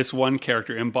 And this one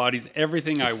character embodies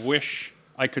everything I wish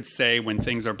I could say when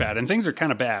things are bad. And things are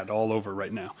kind of bad all over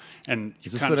right now. And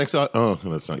is this the next? Oh,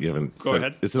 that's not. You haven't. Go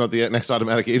ahead. Is it not the next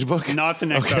Automatic Age book? Not the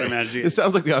next Automatic Age. It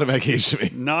sounds like the Automatic Age to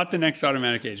me. Not the next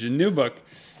Automatic Age. A new book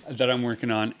that I'm working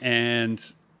on. And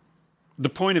the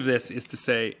point of this is to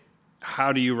say,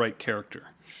 how do you write character?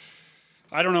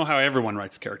 I don't know how everyone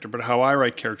writes character, but how I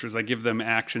write characters, I give them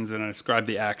actions and I describe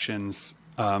the actions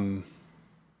kind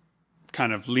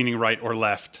of leaning right or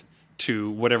left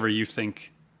to whatever you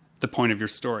think the point of your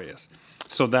story is.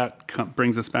 So that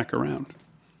brings us back around.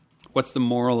 What's the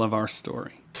moral of our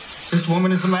story? This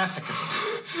woman is a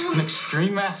masochist, an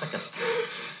extreme masochist.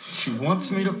 She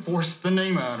wants me to force the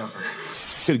name out of her.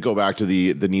 Could go back to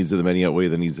the needs of the many outweigh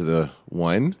the needs of the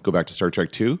one. Go back to Star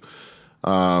Trek 2,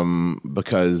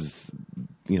 because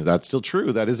that's still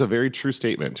true. That is a very true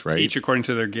statement, right? Each according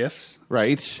to their gifts,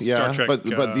 right? Star Trek, but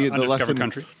the lesson.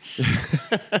 Country.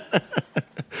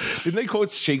 Didn't they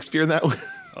quote Shakespeare in that one?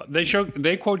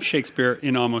 They quote Shakespeare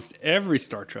in almost every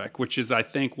Star Trek, which is, I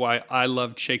think, why I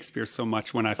loved Shakespeare so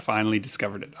much when I finally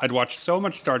discovered it. I'd watched so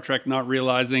much Star Trek, not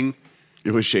realizing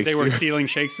It was Shakespeare. They were stealing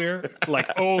Shakespeare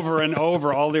like over and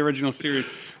over, all the original series.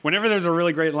 Whenever there's a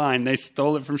really great line, they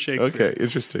stole it from Shakespeare. Okay,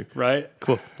 interesting. Right?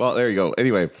 Cool. Well, there you go.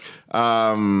 Anyway,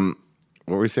 what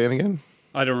were we saying again?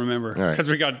 I don't remember right. because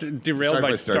we got derailed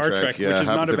by Star Trek, Yeah, which is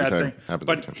not a happens bad every thing. time. Happens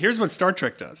every But time. here's what Star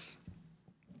Trek does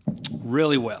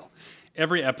really well.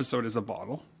 Every episode is a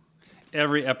bottle.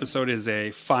 Every episode is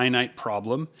a finite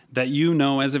problem that you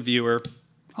know as a viewer,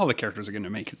 all the characters are going to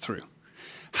make it through.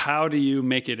 How do you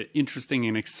make it interesting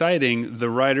and exciting? The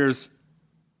writers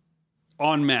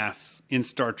en masse in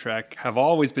Star Trek have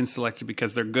always been selected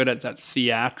because they're good at that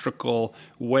theatrical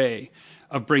way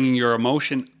of bringing your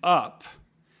emotion up.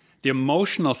 The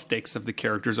emotional stakes of the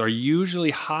characters are usually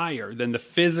higher than the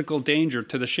physical danger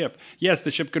to the ship. Yes,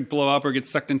 the ship could blow up or get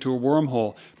sucked into a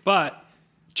wormhole, but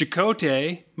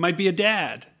Chakotay might be a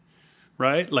dad,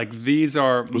 right? Like these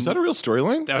are... Was that a real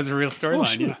storyline? That was a real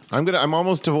storyline, yeah. I'm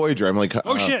almost to Voyager. I'm like,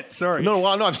 Oh, shit, sorry. No,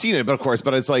 I've seen it, but of course,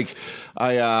 but it's like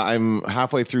I'm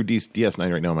halfway through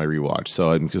DS9 right now, my rewatch,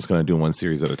 so I'm just going to do one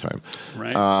series at a time.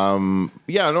 Right.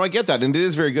 Yeah, no, I get that, and it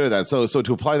is very good at that. So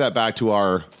to apply that back to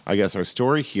our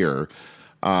story here,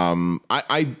 I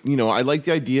like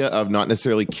the idea of not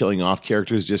necessarily killing off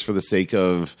characters just for the sake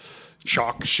of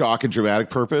shock and dramatic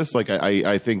purpose. Like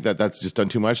I think that's just done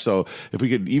too much. So if we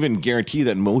could even guarantee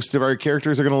that most of our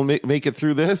characters are going to make it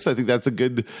through this, I think that's a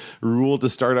good rule to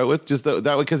start out with. Just that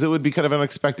way, because it would be kind of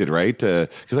unexpected, right?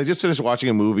 Because I just finished watching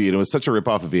a movie and it was such a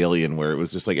ripoff of Alien, where it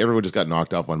was just like everyone just got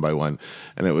knocked off one by one,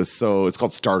 and it's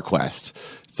called Star Quest.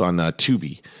 It's on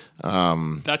Tubi.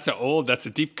 That's a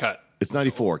deep cut. It's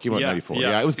 94. Came out in Yeah, 94. yeah.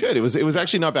 Yeah, it was good. It was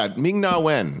actually not bad. Ming-Na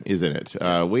Wen is in it.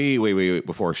 Way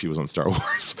before she was on Star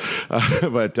Wars.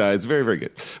 But it's very, very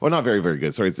good. Well, not very, very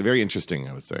good. Sorry, it's very interesting,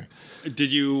 I would say.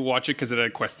 Did you watch it because it had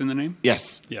a quest in the name?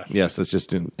 Yes. Yes, that's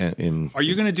just in Are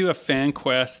you going to do a fan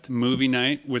quest movie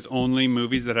night with only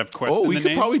movies that have quest in the we name?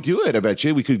 could probably do it, I bet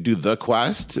you. We could do The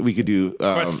Quest. We could do...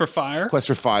 Quest for Fire? Quest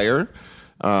for Fire.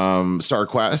 Star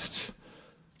Quest.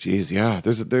 Jeez, yeah.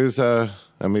 There's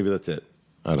maybe that's it.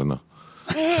 I don't know.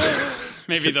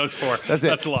 Maybe those four. That's it.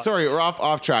 That's a lot. Sorry, we're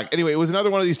off track. Anyway, it was another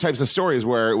one of these types of stories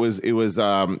where it was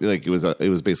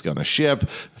basically on a ship,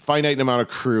 finite amount of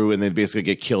crew, and then basically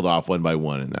get killed off one by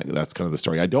one, and that's kind of the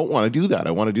story. I don't want to do that.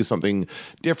 I want to do something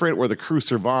different where the crew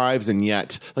survives, and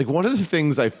yet, like, one of the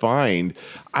things I find,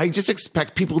 I just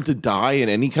expect people to die in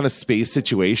any kind of space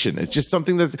situation. It's just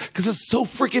something because it's so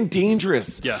freaking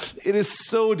dangerous. Yeah. It is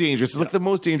so dangerous. It's like the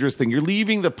most dangerous thing. You're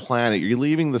leaving the planet. You're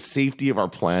leaving the safety of our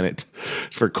planet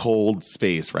for cold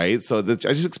space, right? So I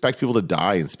just expect people to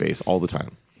die in space all the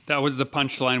time. That was the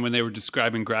punchline when they were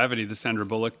describing Gravity, the Sandra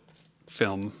Bullock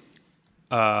film.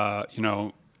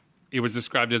 It was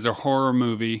described as a horror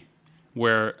movie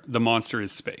where the monster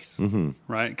is space,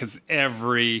 right? Because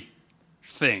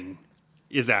everything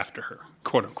is after her,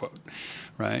 quote unquote,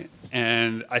 right?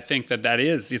 And I think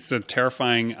it's a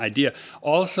terrifying idea.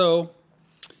 Also,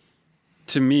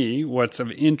 to me, what's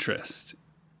of interest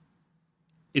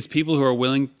is people who are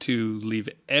willing to leave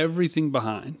everything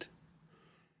behind,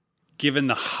 given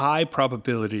the high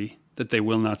probability that they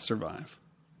will not survive.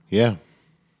 Yeah.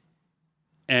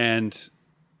 And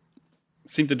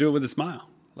seem to do it with a smile.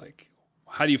 Like,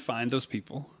 how do you find those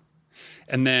people?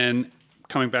 And then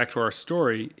coming back to our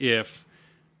story, if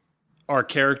our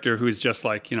character, who is just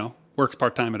like, works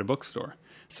part-time at a bookstore,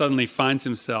 suddenly finds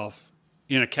himself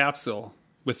in a capsule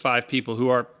with 5 people who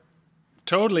are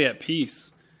totally at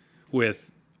peace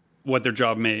with what their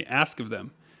job may ask of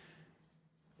them,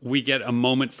 we get a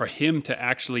moment for him to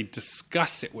actually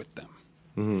discuss it with them.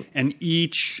 Mm-hmm. And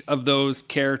each of those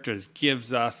characters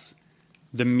gives us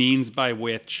the means by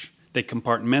which they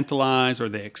compartmentalize or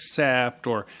they accept,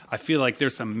 or I feel like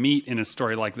there's some meat in a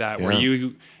story like that where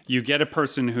you get a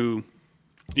person who,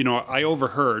 I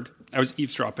was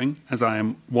eavesdropping, as I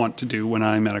am wont to do when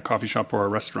I'm at a coffee shop or a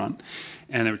restaurant,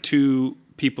 and there were 2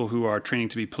 people who are training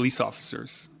to be police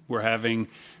officers were having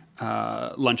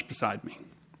lunch beside me.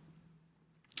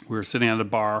 We were sitting at a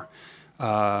bar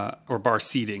or bar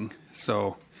seating,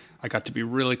 so I got to be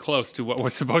really close to what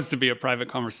was supposed to be a private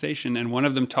conversation, and one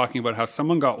of them talking about how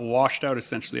someone got washed out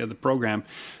essentially of the program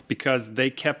because they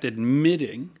kept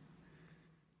admitting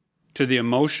to the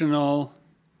emotional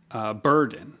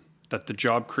burden that the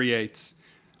job creates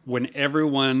when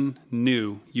everyone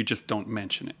knew you just don't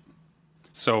mention it.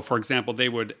 So, for example, they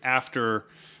would, after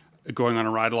going on a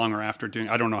ride along or after doing,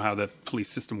 I don't know how the police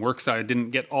system works. I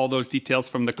didn't get all those details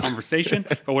from the conversation.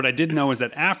 But what I did know is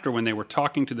that after, when they were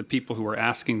talking to the people who were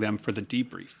asking them for the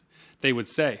debrief, they would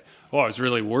say, I was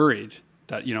really worried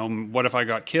that, what if I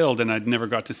got killed and I'd never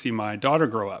got to see my daughter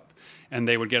grow up? And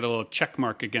they would get a little check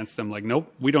mark against them like,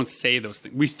 nope, we don't say those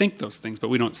things. We think those things, but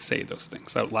we don't say those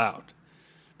things out loud.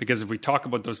 Because if we talk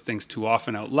about those things too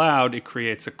often out loud, it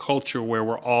creates a culture where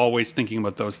we're always thinking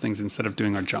about those things instead of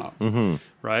doing our job,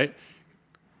 right?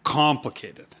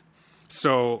 Complicated.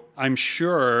 So I'm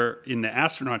sure in the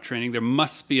astronaut training, there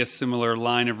must be a similar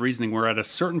line of reasoning where at a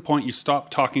certain point you stop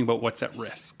talking about what's at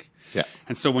risk. Yeah.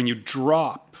 And so when you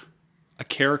drop a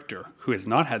character who has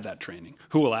not had that training,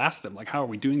 who will ask them, like, how are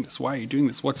we doing this? Why are you doing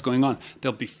this? What's going on?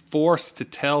 They'll be forced to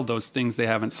tell those things they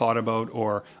haven't thought about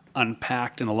or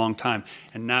unpacked in a long time.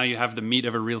 And now you have the meat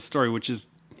of a real story, which is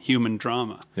human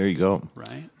drama. There you go.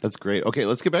 Right. That's great. Okay,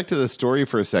 let's get back to the story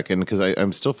for a second because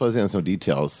I'm still fuzzy on some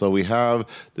details. So we have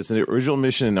this original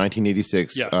mission in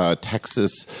 1986. Yes.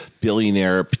 Texas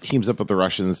billionaire teams up with the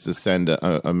Russians to send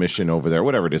a mission over there.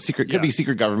 Whatever it is, secret could be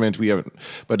secret government. We haven't,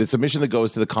 but it's a mission that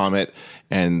goes to the comet,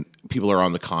 and people are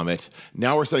on the comet.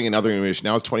 Now we're sending another mission.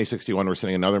 Now it's 2061. We're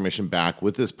sending another mission back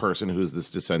with this person who's this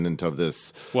descendant of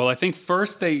this. Well, I think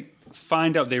first they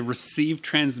find out they receive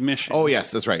transmissions. Oh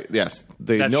yes, that's right. Yes,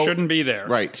 they that know, shouldn't be there.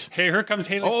 Right. Hey, here comes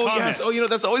Haley's Oh comet. yes. Oh,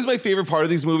 that's always my favorite part of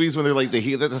these movies when they're like they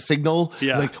hear that's a signal.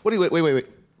 Yeah. Like, what do you wait,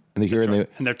 and they hear That's and right.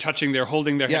 And they're touching, they're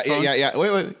holding their yeah, headphones. yeah.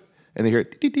 Wait, and they hear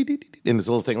in this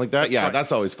little thing like that. Yeah, right.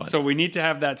 that's always fun. So we need to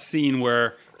have that scene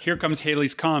where here comes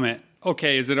Haley's comet.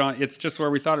 Okay, is it on? It's just where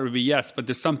we thought it would be. Yes, but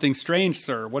there's something strange,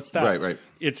 sir. What's that? Right.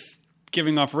 It's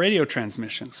giving off radio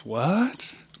transmissions.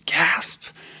 What? Gasp.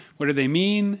 What do they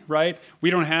mean? Right?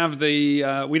 We don't have we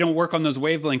don't work on those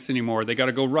wavelengths anymore. They got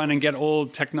to go run and get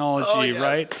old technology, yes.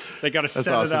 right? They got to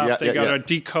set awesome. it up. Yeah, They got to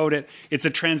decode it. It's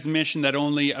a transmission that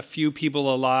only a few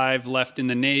people alive left in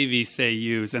the Navy say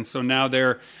use. And so now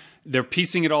they're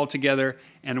piecing it all together.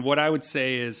 And what I would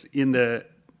say is in the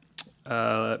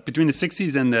between the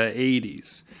 60s and the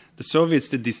 80s, the Soviets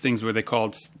did these things where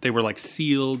they were like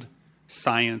sealed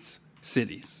science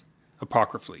cities,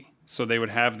 apocryphally. So they would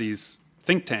have these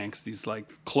think tanks, these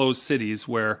like closed cities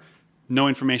where no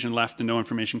information left and no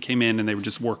information came in, and they would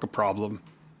just work a problem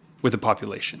with the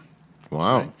population.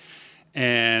 Wow. Right?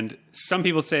 And some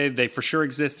people say they for sure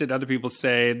existed. Other people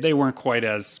say they weren't quite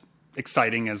as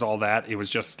exciting as all that. It was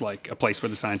just like a place where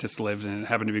the scientists lived, and it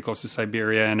happened to be close to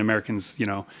Siberia, and Americans,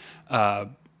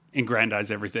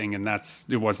 aggrandize everything, and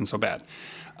it wasn't so bad.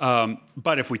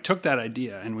 But if we took that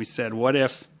idea and we said, what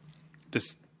if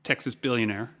this Texas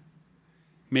billionaire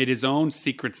made his own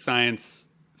secret science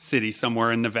city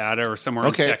somewhere in Nevada or somewhere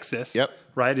in Texas? Yep.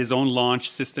 Right? His own launch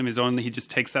system, he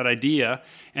just takes that idea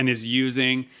and is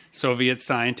using Soviet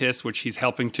scientists, which he's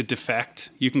helping to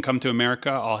defect. You can come to America,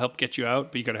 I'll help get you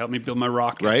out, but you got to help me build my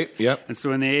rockets. Right, yep. And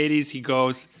so in the 80s, he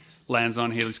lands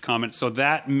on Haley's Comet. So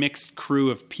that mixed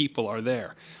crew of people are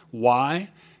there. Why?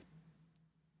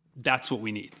 That's what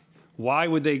we need. Why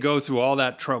would they go through all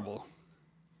that trouble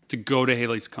to go to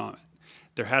Haley's Comet?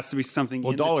 There has to be something.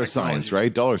 Well, in the dollar technology. signs,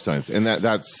 right? Dollar signs, and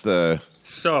that's the.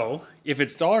 So if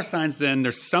it's dollar signs, then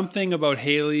there's something about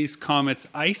Haley's Comet's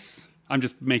ice. I'm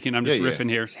just riffing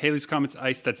here. Haley's Comet's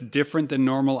ice that's different than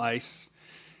normal ice,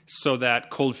 so that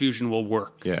cold fusion will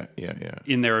work. Yeah.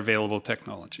 In their available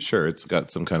technology. Sure, it's got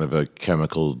some kind of a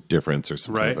chemical difference or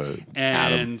some Right. kind of a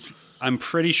And atom. I'm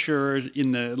pretty sure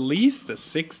in at least the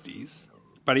 60s,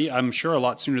 but I'm sure a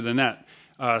lot sooner than that,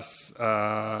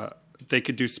 they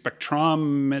could do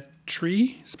spectrometry.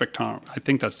 I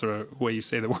think that's the way you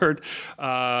say the word.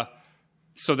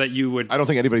 So that you would. I don't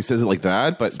think anybody says it like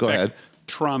that, but go ahead.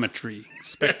 Spectrometry.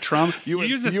 You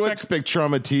use the went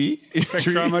spectrometry.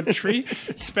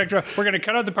 Spectrometry. Spectra. We're going to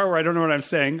cut out the part where I don't know what I'm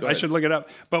saying. I should look it up.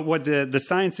 But what the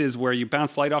science is, where you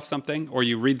bounce light off something, or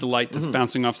you read the light that's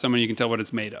bouncing off someone, you can tell what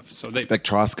it's made of. So they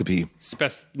Spectroscopy.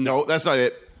 No, that's not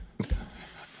it.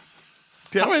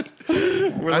 Damn it!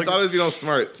 I thought it would be all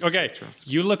smart. Okay,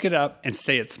 you look it up and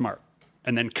say it's smart,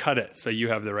 and then cut it so you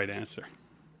have the right answer.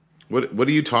 What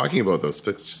are you talking about though?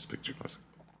 Spectroscopy.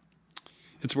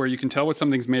 It's where you can tell what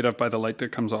something's made of by the light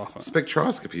that comes off of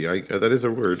Spectroscopy. That is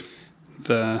a word.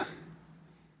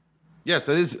 Yes,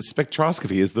 that is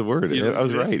spectroscopy is the word. I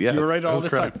was right. Yes, you were right all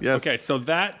this time. Yes. Okay, so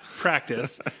that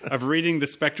practice of reading the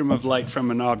spectrum of light from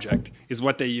an object is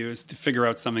what they use to figure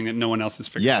out something that no one else has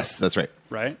figured out. Yes, that's right.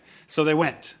 Right? So they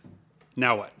went.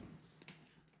 Now what?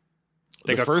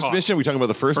 They the got first caught. mission? We're talking about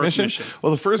the first mission? mission.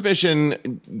 Well, the first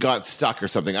mission got stuck or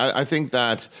something. I think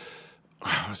that.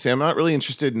 See, I'm not really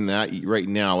interested in that right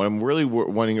now. What I'm really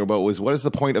wondering about was what is the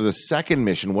point of the second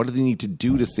mission? What do they need to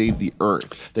do to save the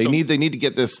Earth? They need to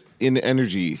get this in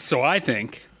energy. So I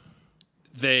think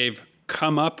they've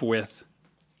come up with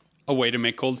a way to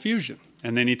make cold fusion,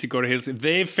 and they need to go to Haley's.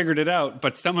 They've figured it out,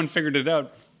 but someone figured it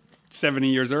out 70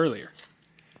 years earlier.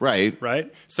 Right.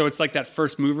 Right? So it's like that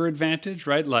first mover advantage,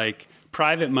 right? Like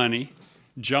private money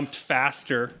jumped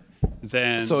faster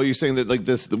than... So you're saying that like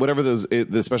this, whatever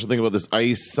the special thing about this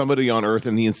ice, somebody on Earth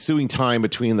in the ensuing time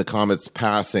between the comet's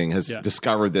passing has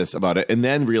discovered this about it, and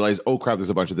then realized, oh crap, there's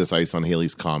a bunch of this ice on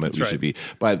Halley's Comet. That's Should be.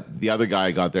 But the other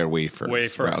guy got there way first. Way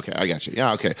first. Right, okay, I got you.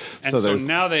 Yeah, okay. And so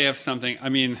now they have something. I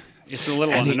mean, it's a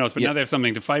little on the nose, but now they have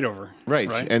something to fight over.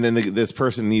 Right. And then this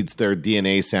person needs their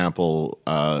DNA sample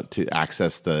to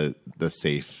access the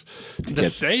safe.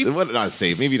 Safe? What? Not a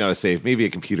safe. Maybe not a safe. Maybe a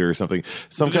computer or something.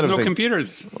 There's no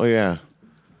computers. Oh, yeah.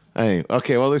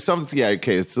 Okay. Well, there's something. Yeah.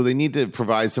 Okay. So they need to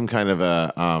provide some kind of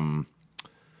a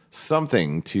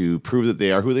something to prove that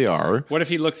they are who they are. What if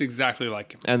he looks exactly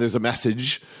like him? And there's a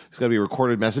message. There's got to be a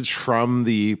recorded message from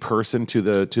the person to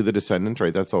the descendant.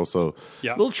 Right. That's also a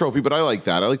little tropey, but I like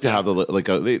that. I like to have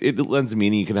it lends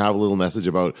meaning. You can have a little message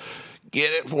about get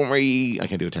it for me. I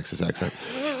can't do a Texas accent.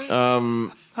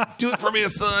 Do it for me,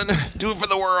 son. Do it for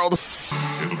the world.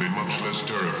 It'll be much less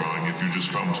terrifying if you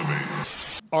just come to me.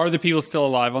 Are the people still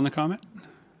alive on the comet?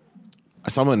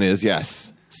 Someone is,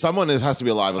 yes. Someone has to be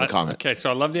alive on the comet. Okay, so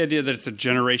I love the idea that it's a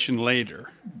generation later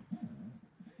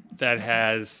that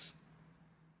has...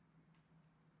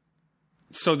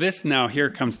 So this now, here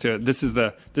comes to it. This is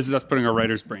us putting our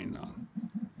writer's brain on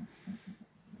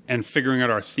and figuring out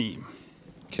our theme.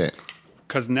 Okay.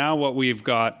 Because now what we've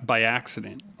got by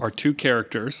accident are two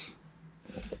characters,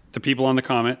 the people on the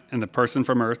comet and the person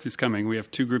from Earth who's coming. We have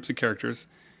two groups of characters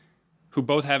who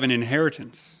both have an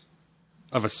inheritance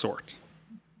of a sort.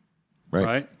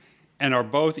 Right? And are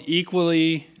both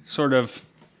equally sort of,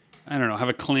 I don't know, have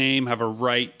a claim, have a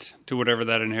right to whatever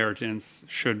that inheritance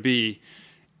should be.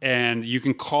 And you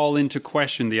can call into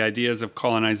question the ideas of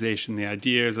colonization, the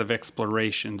ideas of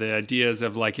exploration, the ideas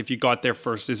of like, if you got there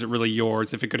first, is it really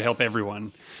yours? If it could help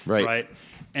everyone. Right?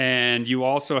 And you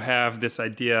also have this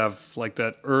idea of like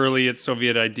that early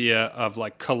Soviet idea of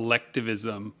like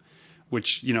collectivism,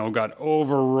 which, got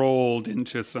overrolled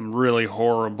into some really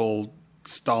horrible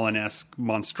Stalin-esque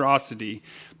monstrosity.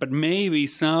 But maybe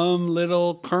some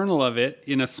little kernel of it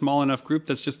in a small enough group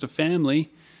that's just a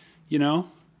family,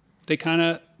 they kind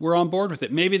of were on board with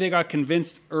it. Maybe they got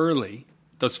convinced early,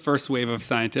 those first wave of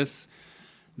scientists,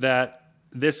 that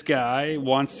this guy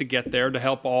wants to get there to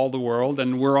help all the world,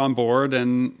 and we're on board,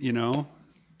 and,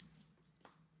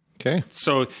 Okay.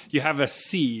 So you have a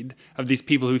seed of these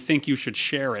people who think you should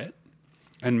share it,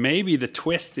 and maybe the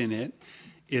twist in it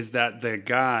is that the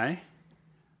guy,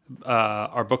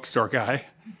 our bookstore guy,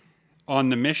 on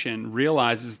the mission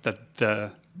realizes that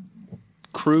the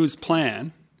crew's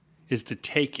plan is to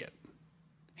take it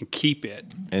and keep it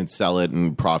and sell it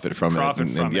and profit from it.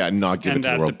 And not give it to the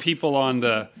world. And that the people on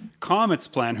the Comet's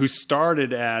plan, who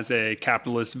started as a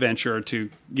capitalist venture to,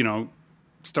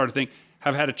 start a thing,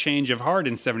 have had a change of heart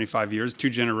in 75 years, 2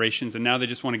 generations, and now they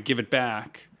just want to give it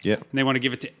back. Yeah. And they want to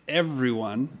give it to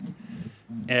everyone.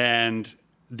 And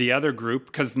the other group,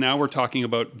 because now we're talking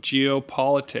about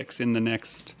geopolitics in the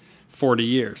next 40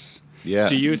 years. Yes.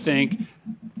 Do you think,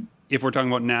 if we're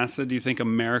talking about NASA, do you think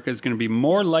America is going to be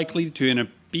more likely to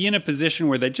be in a position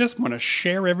where they just want to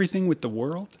share everything with the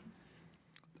world?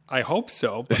 I hope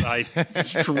so, but I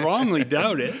strongly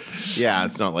doubt it. Yeah,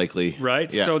 it's not likely.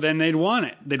 Right? Yeah. So then they'd want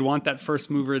it. They'd want that first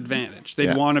mover advantage.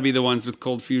 They'd want to be the ones with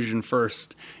cold fusion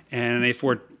first. And if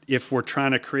we're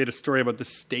trying to create a story about the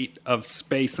state of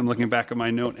space, I'm looking back at my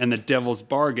note, and the devil's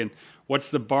bargain, what's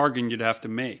the bargain you'd have to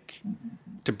make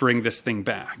to bring this thing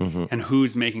back? Mm-hmm. And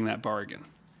who's making that bargain?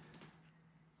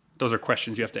 Those are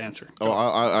questions you have to answer.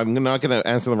 I'm not going to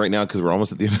answer them right now because we're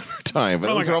almost at the end of our time. But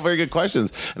those are all very good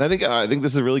questions, and I think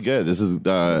this is really good. This is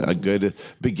a good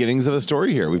beginnings of a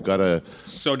story here. We've got a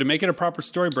so to make it a proper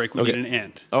story break, we need an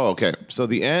end. Oh, okay. So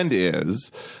the end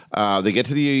is they get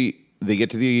to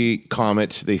the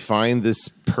comet. They find this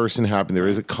person happening. There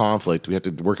is a conflict. We have to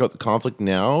work out the conflict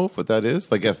now. What that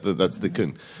is, I guess that's the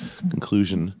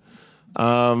conclusion.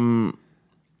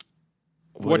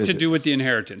 What to do with the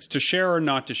inheritance? To share or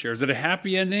not to share? Is it a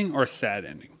happy ending or a sad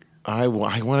ending? I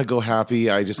want to go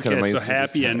happy. I just kind of so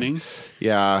happy ending.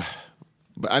 Yeah,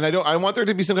 and I want there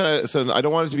to be some kind of. So I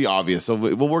don't want it to be obvious. So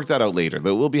we'll work that out later.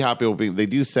 We'll be happy. They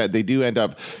do end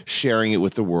up sharing it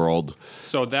with the world.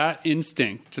 So that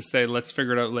instinct to say let's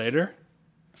figure it out later,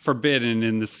 forbidden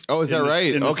in this. Oh, is that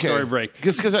right? In the story break.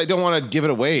 Just because I don't want to give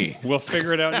it away. We'll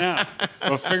figure it out now.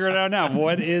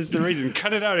 What is the reason?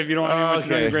 Cut it out if you don't want to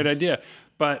make a great idea.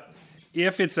 But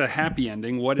if it's a happy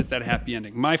ending, what is that happy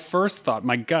ending? My first thought,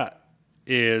 my gut,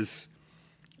 is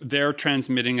they're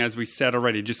transmitting, as we said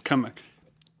already, just come.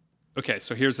 Okay,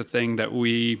 so here's the thing that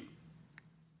we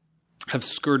have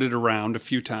skirted around a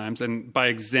few times, and by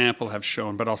example have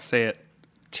shown, but I'll say it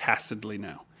tacitly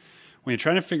now. When you're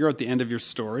trying to figure out the end of your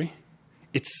story,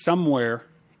 it's somewhere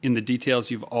in the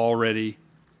details you've already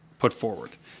put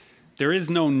forward. There is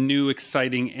no new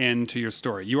exciting end to your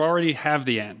story. You already have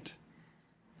the end.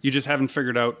 You just haven't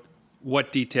figured out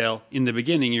what detail in the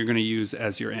beginning you're going to use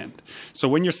as your end. So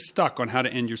when you're stuck on how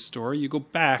to end your story, you go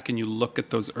back and you look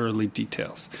at those early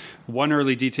details. One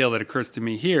early detail that occurs to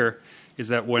me here is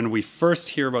that when we first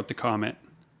hear about the comet,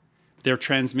 they're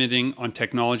transmitting on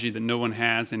technology that no one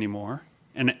has anymore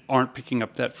and aren't picking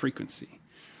up that frequency.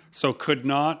 So could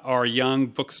not our young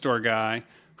bookstore guy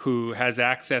who has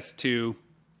access to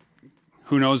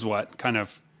who knows what kind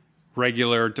of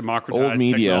regular democratized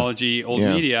technology, old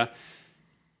media,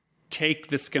 take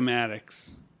the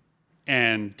schematics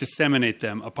and disseminate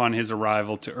them upon his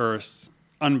arrival to Earth,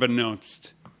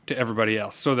 unbeknownst to everybody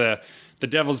else. So the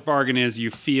devil's bargain is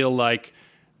you feel like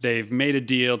they've made a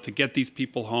deal to get these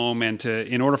people home, and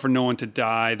in order for no one to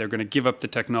die, they're going to give up the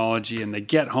technology, and they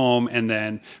get home, and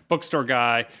then bookstore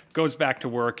guy goes back to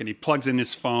work and he plugs in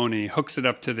his phone and he hooks it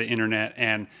up to the internet,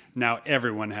 and now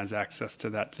everyone has access to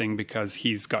that thing because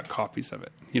he's got copies of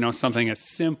it. You know, something as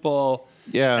simple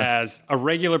as a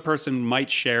regular person might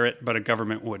share it, but a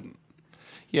government wouldn't.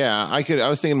 Yeah, I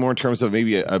was thinking more in terms of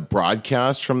maybe a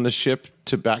broadcast from the ship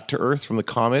to back to Earth from the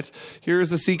comet.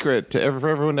 Here's a secret for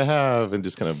everyone to have, and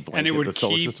just kind of blanket the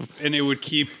solar system. And it would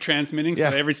keep transmitting, so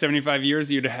every 75 years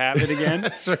you'd have it again.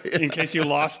 That's right. In case you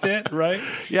lost it, right?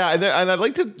 Yeah, and I'd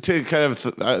like to kind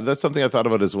of that's something I thought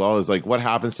about as well, is like what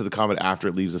happens to the comet after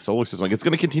it leaves the solar system. Like it's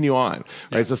going to continue on,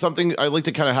 right? Yeah. So something I'd like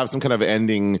to kind of have some kind of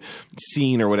ending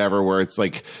scene or whatever where it's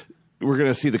like, we're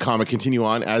going to see the comet continue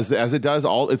on as it does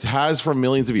it has for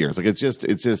millions of years. Like it's just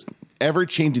ever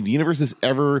changing. The universe is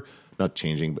ever not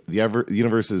changing, but the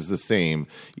universe is the same,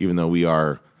 even though we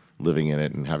are living in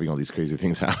it and having all these crazy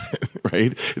things happen,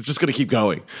 right? It's just going to keep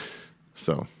going.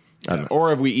 So, I don't know. Or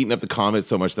have we eaten up the comet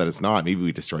so much that it's not? Maybe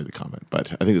we destroyed the comet,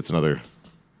 but I think that's another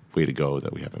way to go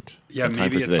that we haven't. Yeah,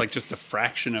 maybe it's like just a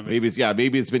fraction of it.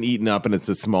 Maybe it's been eaten up and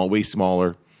it's way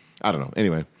smaller. I don't know.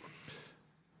 Anyway.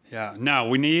 Yeah. Now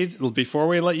we need, before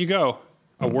we let you go,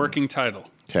 a working title.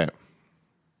 Okay.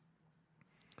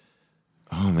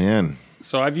 Oh man.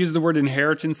 So I've used the word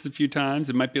inheritance a few times.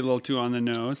 It might be a little too on the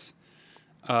nose.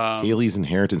 Haley's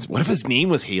inheritance. What if his name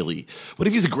was Haley? What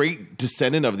if he's a great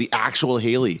descendant of the actual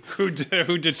Haley? Who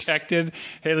detected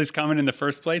Haley's comet in the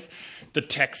first place? The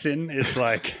Texan is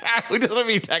like... Who doesn't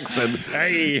mean Texan?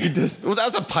 Hey. Well, that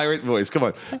was a pirate voice. Come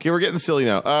on. Okay, we're getting silly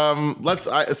now.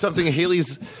 Something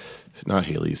Haley's... Not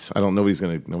Haley's. Nobody's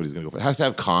gonna go for it. It has to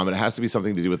have comet. It has to be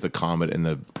something to do with the comet and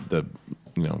the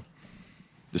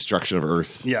destruction of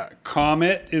Earth. Yeah,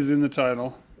 comet is in the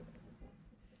title.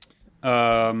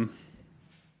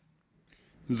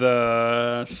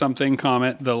 The something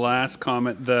comet, the last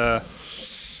comet,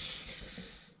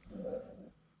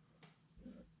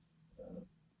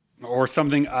 or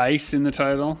something ice in the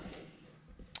title,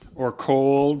 or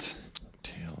cold.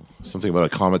 Tail. Something about a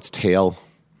comet's tail.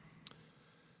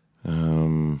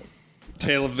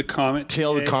 Tail of the Comet.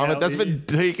 Tail of the Comet. That's been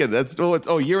taken.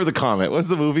 Year of the Comet. What's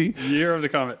the movie? Year of the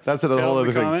Comet. That's another whole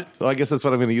other thing. Comet. Well, I guess that's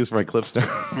what I'm going to use for my clips now.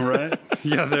 Right.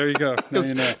 Yeah, there you go. Now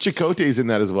you know. Chakotay's in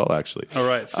that as well, actually. All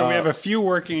right. So we have a few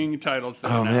working titles.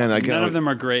 Man, none of them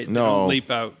are great. They don't leap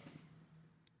out.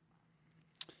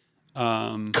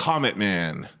 Comet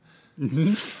Man.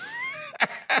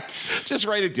 Just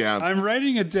write it down. I'm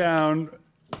writing it down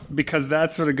because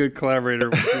that's what a good collaborator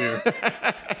would do.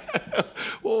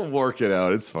 We'll work it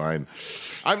out. It's fine.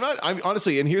 I'm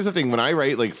honestly, and here's the thing: when I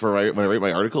write when I write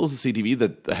my articles at CTV,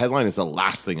 the headline is the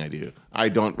last thing I do. I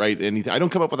don't write anything. I don't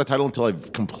come up with a title until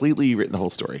I've completely written the whole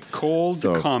story. Cold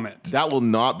Comet. That will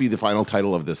not be the final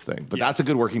title of this thing, but that's a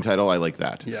good working title. I like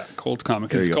that. Yeah, Cold Comet.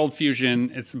 Because it's Cold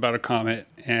Fusion. It's about a comet,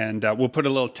 and we'll put a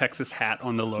little Texas hat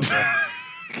on the logo.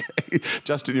 Okay.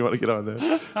 Justin, you want to get on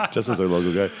there? Justin's our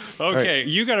logo guy. Okay, right.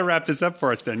 You got to wrap this up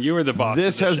for us then. You were the boss.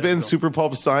 This has been Super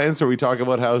Pulp Science, where we talk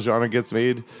about how genre gets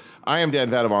made. I am Dan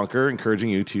Vadavonker, encouraging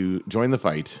you to join the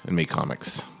fight and make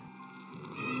comics.